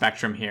side of the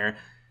spectrum here,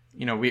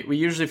 we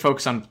usually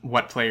focus on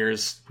what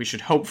players we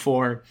should hope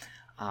for.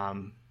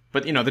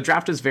 But, the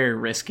draft is very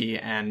risky,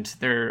 and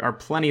there are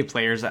plenty of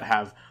players that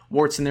have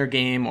warts in their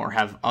game or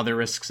have other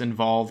risks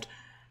involved.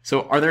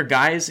 So are there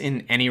guys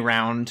in any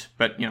round,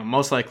 but,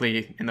 most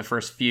likely in the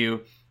first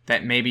few,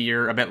 that maybe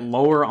you're a bit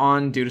lower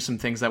on due to some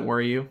things that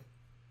worry you?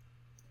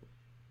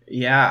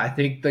 Yeah, I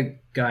think the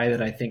guy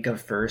that I think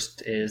of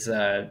first is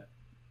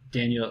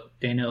Daniil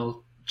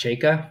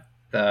Chayka,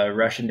 the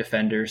Russian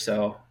defender.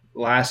 So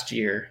last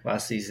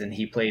season,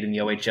 he played in the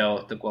OHL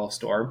at the Guelph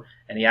Storm,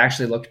 and he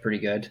actually looked pretty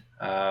good.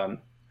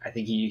 I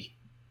think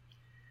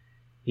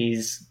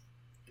he's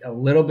a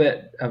little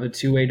bit of a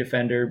two-way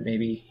defender.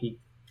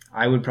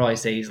 I would probably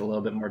say he's a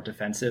little bit more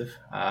defensive,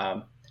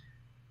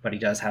 but he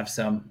does have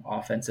some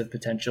offensive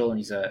potential, and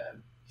he's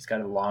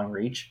got a long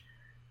reach.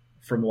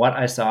 From what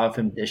I saw of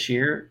him this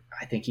year,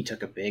 I think he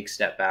took a big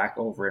step back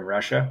over in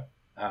Russia.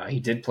 He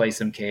did play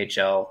some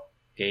KHL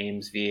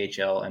games,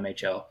 VHL,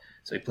 MHL,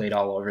 so he played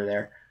all over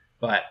there.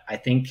 But I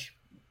think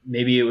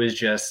maybe it was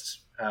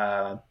just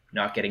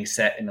not getting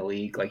set in the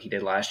league like he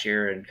did last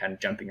year and kind of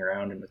jumping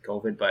around and with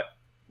COVID, but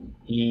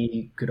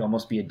he could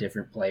almost be a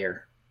different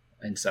player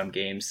in some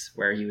games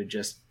where he would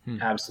just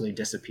absolutely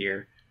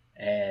disappear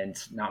and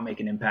not make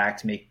an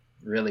impact, make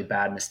really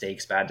bad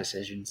mistakes, bad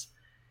decisions.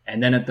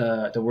 And then at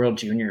the World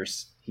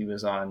Juniors, he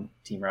was on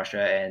Team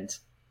Russia, and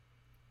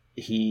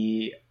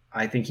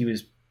I think he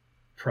was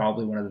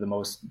probably one of the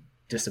most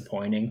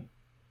disappointing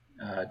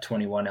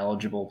 21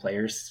 eligible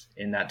players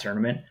in that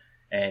tournament.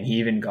 And he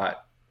ended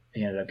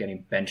up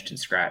getting benched and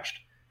scratched.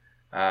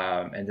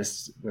 And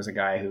this was a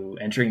guy who,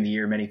 entering the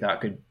year, many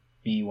thought could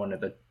be one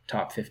of the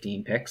top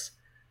 15 picks.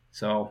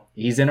 So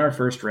he's in our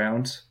first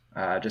round,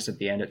 just at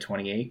the end at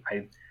 28.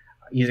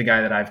 He's a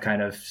guy that I've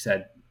kind of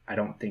said I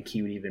don't think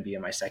he would even be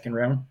in my second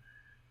round.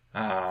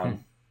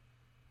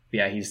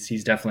 Yeah,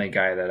 he's definitely a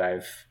guy that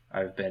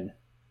I've been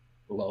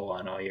low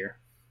on all year.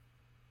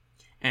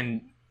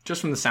 And just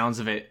from the sounds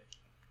of it,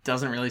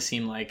 doesn't really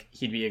seem like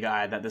he'd be a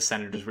guy that the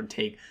Senators would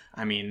take.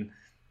 I mean,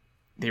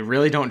 they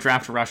really don't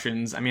draft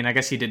Russians. I mean, I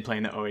guess he did play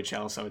in the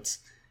OHL, so it's,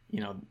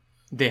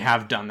 they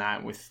have done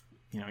that with,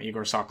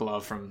 Igor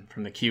Sokolov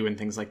from the Q and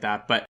things like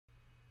that. But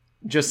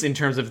just in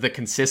terms of the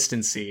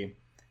consistency,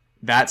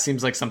 that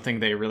seems like something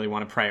they really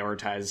want to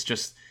prioritize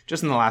just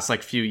in the last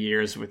few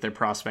years with their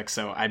prospects.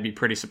 So I'd be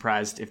pretty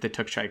surprised if they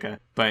took Chayka.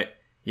 But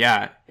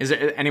yeah, is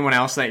there anyone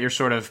else that you're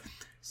sort of,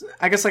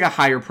 I guess, a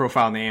higher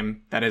profile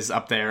name that is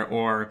up there,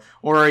 or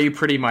are you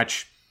pretty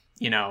much,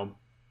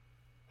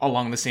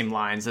 along the same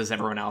lines as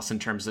everyone else in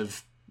terms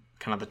of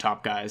kind of the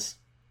top guys?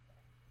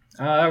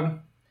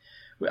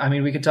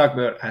 We could talk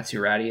about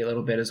Atsurati a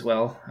little bit as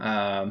well.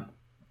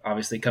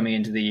 Obviously, coming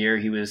into the year,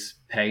 he was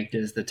pegged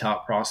as the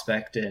top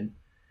prospect, and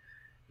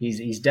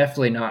he's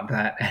definitely not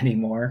that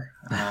anymore.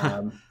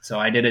 So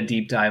I did a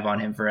deep dive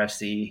on him for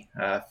FC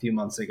a few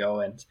months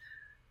ago, and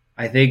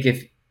I think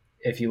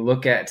if you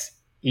look at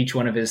each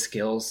one of his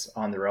skills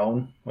on their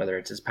own, whether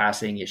it's his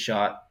passing, his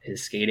shot,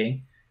 his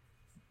skating,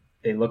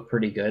 they look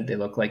pretty good. They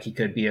look like he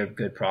could be a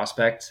good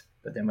prospect,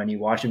 but then when you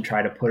watch him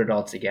try to put it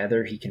all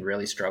together, he can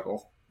really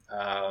struggle.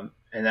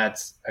 And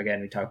that's, again,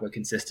 we talk about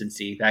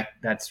consistency.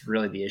 That's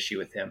really the issue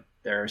with him.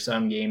 There are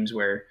some games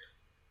where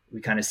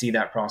we kind of see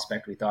that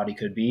prospect we thought he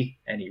could be,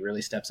 and he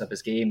really steps up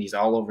his game. He's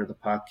all over the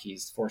puck.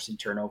 He's forcing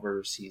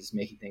turnovers. He's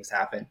making things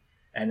happen.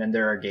 And then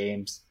there are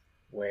games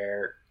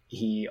where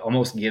he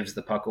almost gives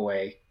the puck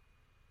away,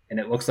 and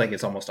it looks like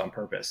it's almost on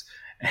purpose,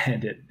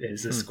 and it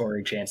is a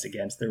scoring chance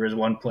against. There was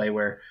one play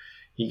where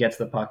he gets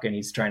the puck and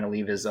he's trying to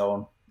leave his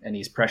zone, and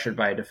he's pressured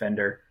by a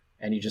defender,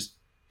 and he just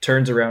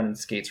turns around and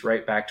skates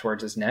right back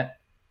towards his net,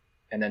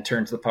 and then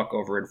turns the puck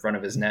over in front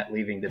of his net,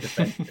 leaving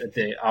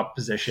the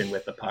opposition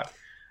with the puck.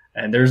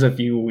 And there's a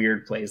few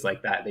weird plays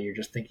like that you're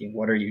just thinking,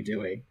 what are you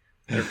doing?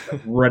 They're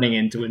running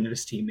into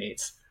his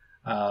teammates.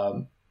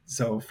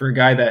 So for a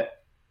guy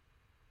that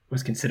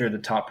was considered the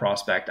top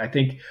prospect, I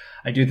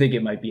do think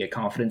it might be a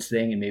confidence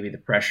thing, and maybe the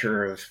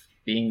pressure of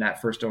being that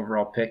first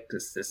overall pick,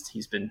 because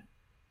he's been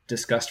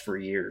discussed for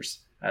years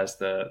as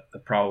the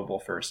probable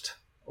first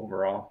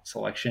overall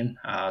selection.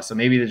 So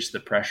maybe there's just the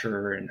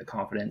pressure and the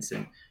confidence,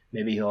 and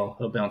maybe he'll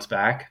bounce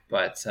back.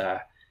 But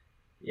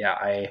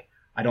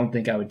I don't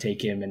think I would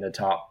take him in the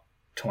top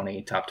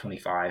 20, top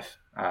 25.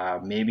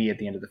 Maybe at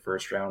the end of the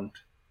first round,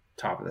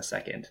 top of the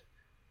second.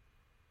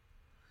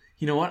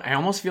 You know what? I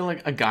almost feel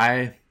like a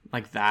guy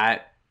like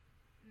that,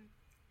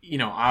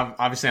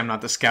 obviously I'm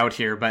not the scout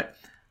here, but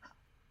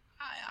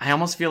I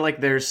almost feel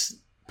like there's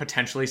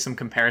potentially some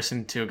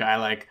comparison to a guy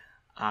like,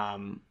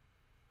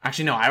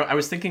 actually, no, I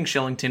was thinking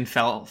Shillington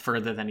fell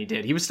further than he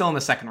did. He was still in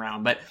the second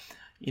round, but,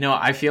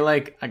 I feel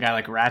like a guy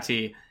like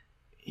Ratti,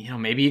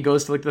 maybe he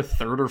goes to like the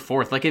third or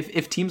fourth. Like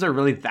if teams are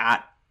really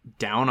that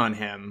down on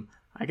him,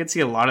 I could see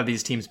a lot of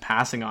these teams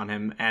passing on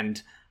him,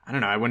 and I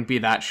don't know, I wouldn't be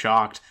that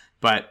shocked.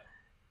 But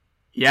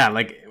yeah,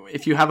 like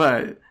if you have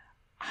a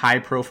high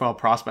profile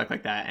prospect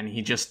like that and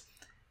he just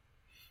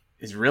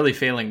is really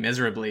failing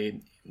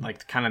miserably,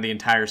 like kind of the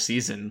entire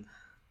season,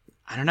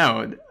 I don't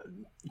know.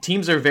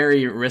 Teams are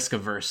very risk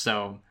averse,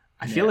 so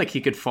I feel like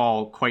he could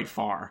fall quite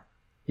far.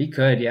 He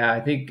could, yeah.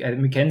 I think Bob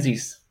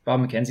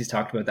McKenzie's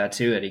talked about that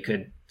too, that he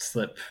could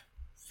slip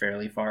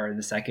fairly far in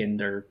the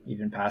second or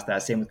even past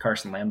that. Same with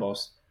Carson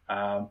Lambos.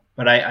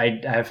 But I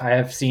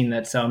have seen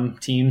that some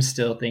teams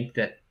still think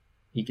that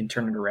he can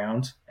turn it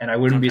around, and I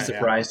wouldn't be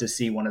surprised to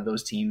see one of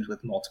those teams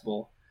with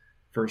multiple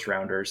first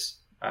rounders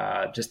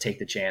just take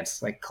the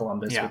chance, like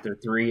Columbus with their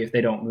 3. If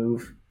they don't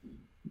move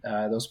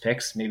those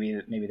picks,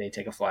 maybe they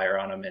take a flyer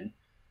on him and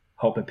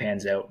hope it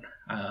pans out.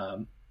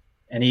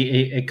 And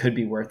it could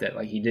be worth it.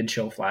 Like, he did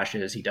show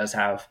flashes. He does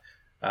have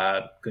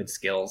good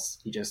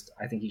skills.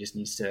 I think he just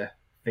needs to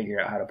figure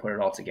out how to put it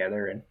all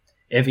together. And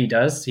if he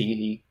does,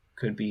 he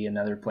could be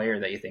another player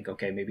that you think,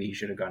 okay, maybe he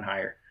should have gone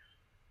higher.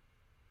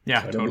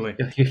 Yeah, so totally.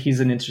 He's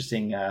an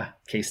interesting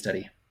case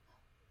study.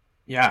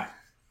 Yeah.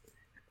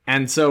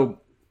 And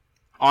so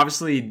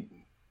obviously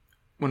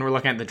when we're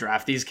looking at the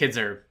draft, these kids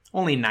are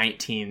only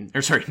 19,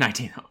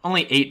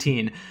 only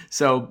 18.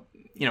 So,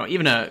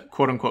 even a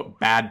quote unquote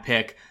bad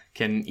pick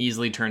can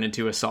easily turn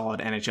into a solid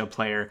NHL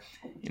player,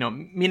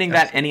 meaning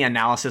that any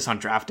analysis on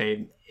draft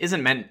day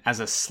isn't meant as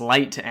a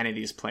slight to any of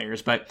these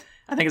players, but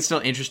I think it's still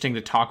interesting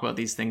to talk about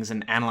these things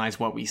and analyze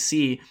what we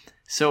see.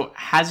 So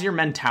has your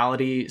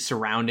mentality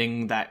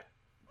surrounding that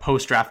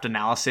post-draft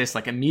analysis,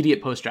 like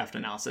immediate post-draft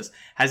analysis,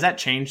 has that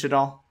changed at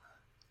all?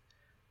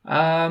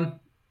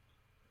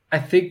 I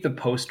think the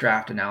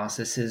post-draft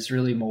analysis is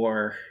really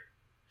more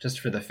just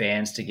for the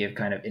fans to give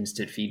kind of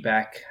instant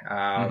feedback.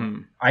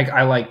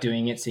 I like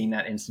doing it, seeing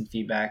that instant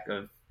feedback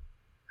of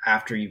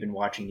after you've been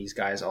watching these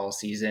guys all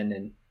season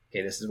and,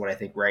 okay, this is what I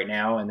think right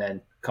now. And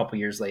then a couple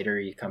years later,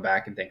 you come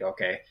back and think,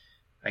 okay,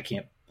 I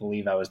can't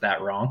believe I was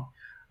that wrong.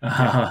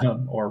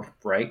 Or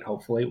right,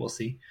 hopefully, we'll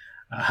see.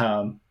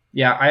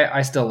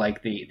 I still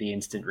like the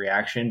instant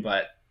reaction,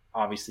 but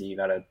obviously you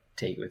got to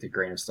take it with a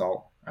grain of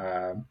salt.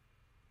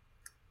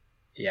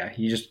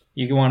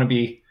 You want to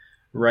be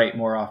right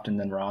more often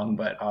than wrong,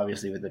 but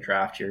obviously with the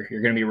draft, you're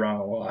going to be wrong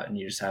a lot, and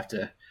you just have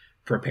to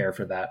prepare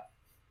for that.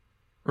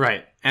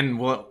 Right. And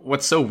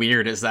what's so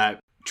weird is that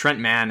Trent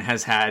Mann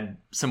has had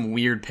some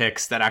weird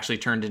picks that actually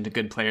turned into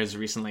good players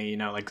recently,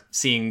 like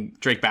seeing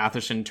Drake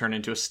Batherson turn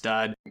into a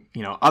stud.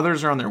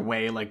 Others are on their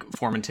way, like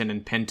Formanton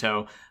and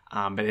Pinto,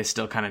 but they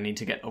still kind of need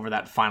to get over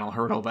that final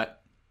hurdle.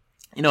 But,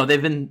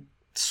 they've been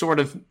sort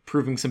of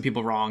proving some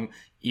people wrong,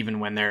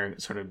 even when they're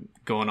sort of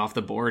going off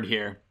the board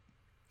here.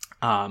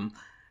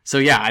 So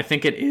yeah, I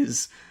think it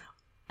is,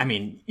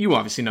 you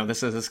obviously know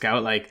this as a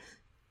scout, like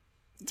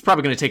it's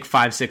probably going to take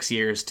 5-6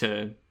 years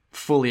to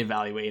fully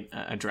evaluate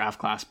a draft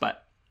class.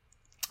 But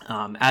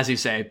as you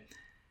say,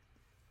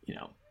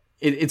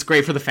 it's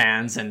great for the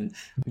fans and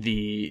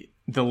the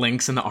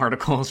links and the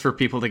articles for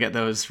people to get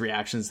those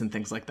reactions and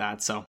things like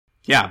that. So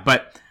yeah,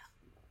 but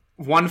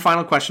one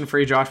final question for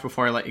you, Josh,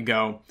 before I let you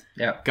go.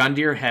 Yeah. Gun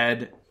to your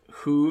head,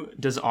 who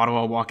does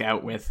Ottawa walk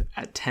out with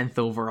at 10th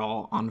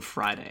overall on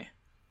Friday?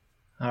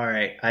 All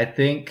right. I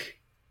think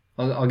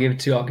I'll give it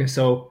to,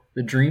 so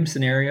the dream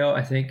scenario,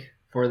 I think,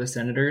 for the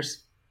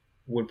Senators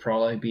would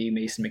probably be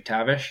Mason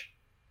McTavish.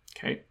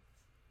 Okay.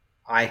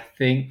 I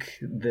think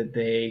that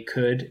they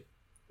could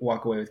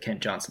walk away with Kent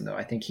Johnson, though.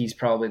 I think he's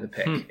probably the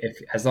pick.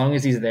 As long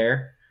as he's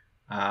there,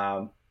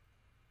 I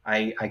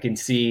can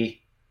see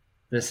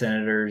the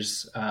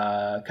Senators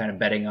kind of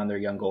betting on their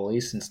young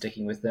goalies and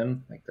sticking with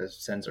them. Like the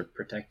Sens are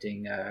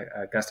protecting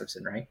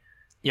Gustafsson, right?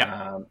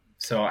 Yeah.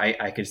 So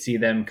I could see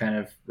them kind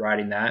of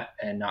riding that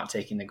and not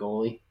taking the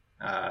goalie.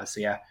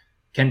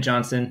 Kent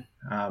Johnson,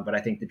 but I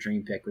think the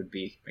dream pick would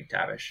be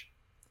McTavish.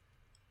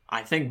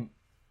 I think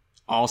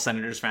all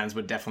Senators fans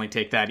would definitely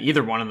take that.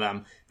 Either one of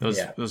them, those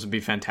would be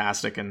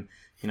fantastic. And,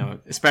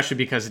 especially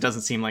because it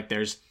doesn't seem like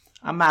there's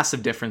a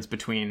massive difference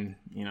between,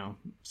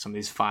 some of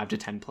these 5 to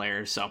 10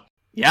 players. So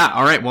yeah.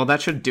 All right. Well,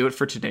 that should do it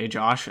for today,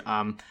 Josh.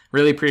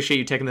 Really appreciate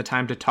you taking the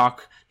time to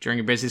talk during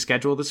your busy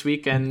schedule this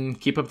week,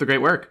 and keep up the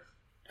great work.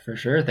 For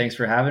sure. Thanks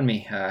for having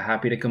me.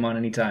 Happy to come on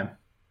anytime.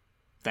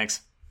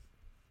 Thanks.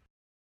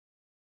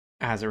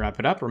 As I wrap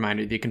it up,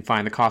 reminder that you can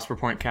find the Cost Per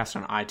Point cast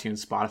on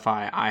iTunes,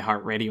 Spotify,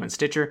 iHeartRadio, and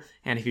Stitcher.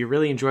 And if you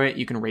really enjoy it,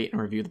 you can rate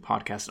and review the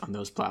podcast on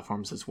those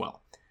platforms as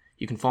well.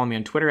 You can follow me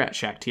on Twitter at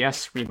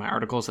ShackTS, read my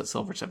articles at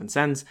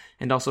Silver7Sens,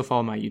 and also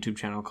follow my YouTube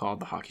channel called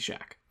The Hockey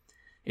Shack.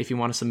 If you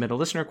want to submit a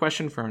listener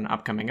question for an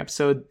upcoming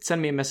episode,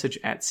 send me a message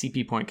at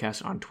CP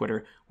Pointcast on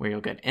Twitter, where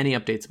you'll get any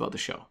updates about the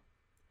show.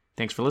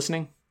 Thanks for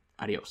listening.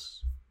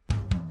 Adios.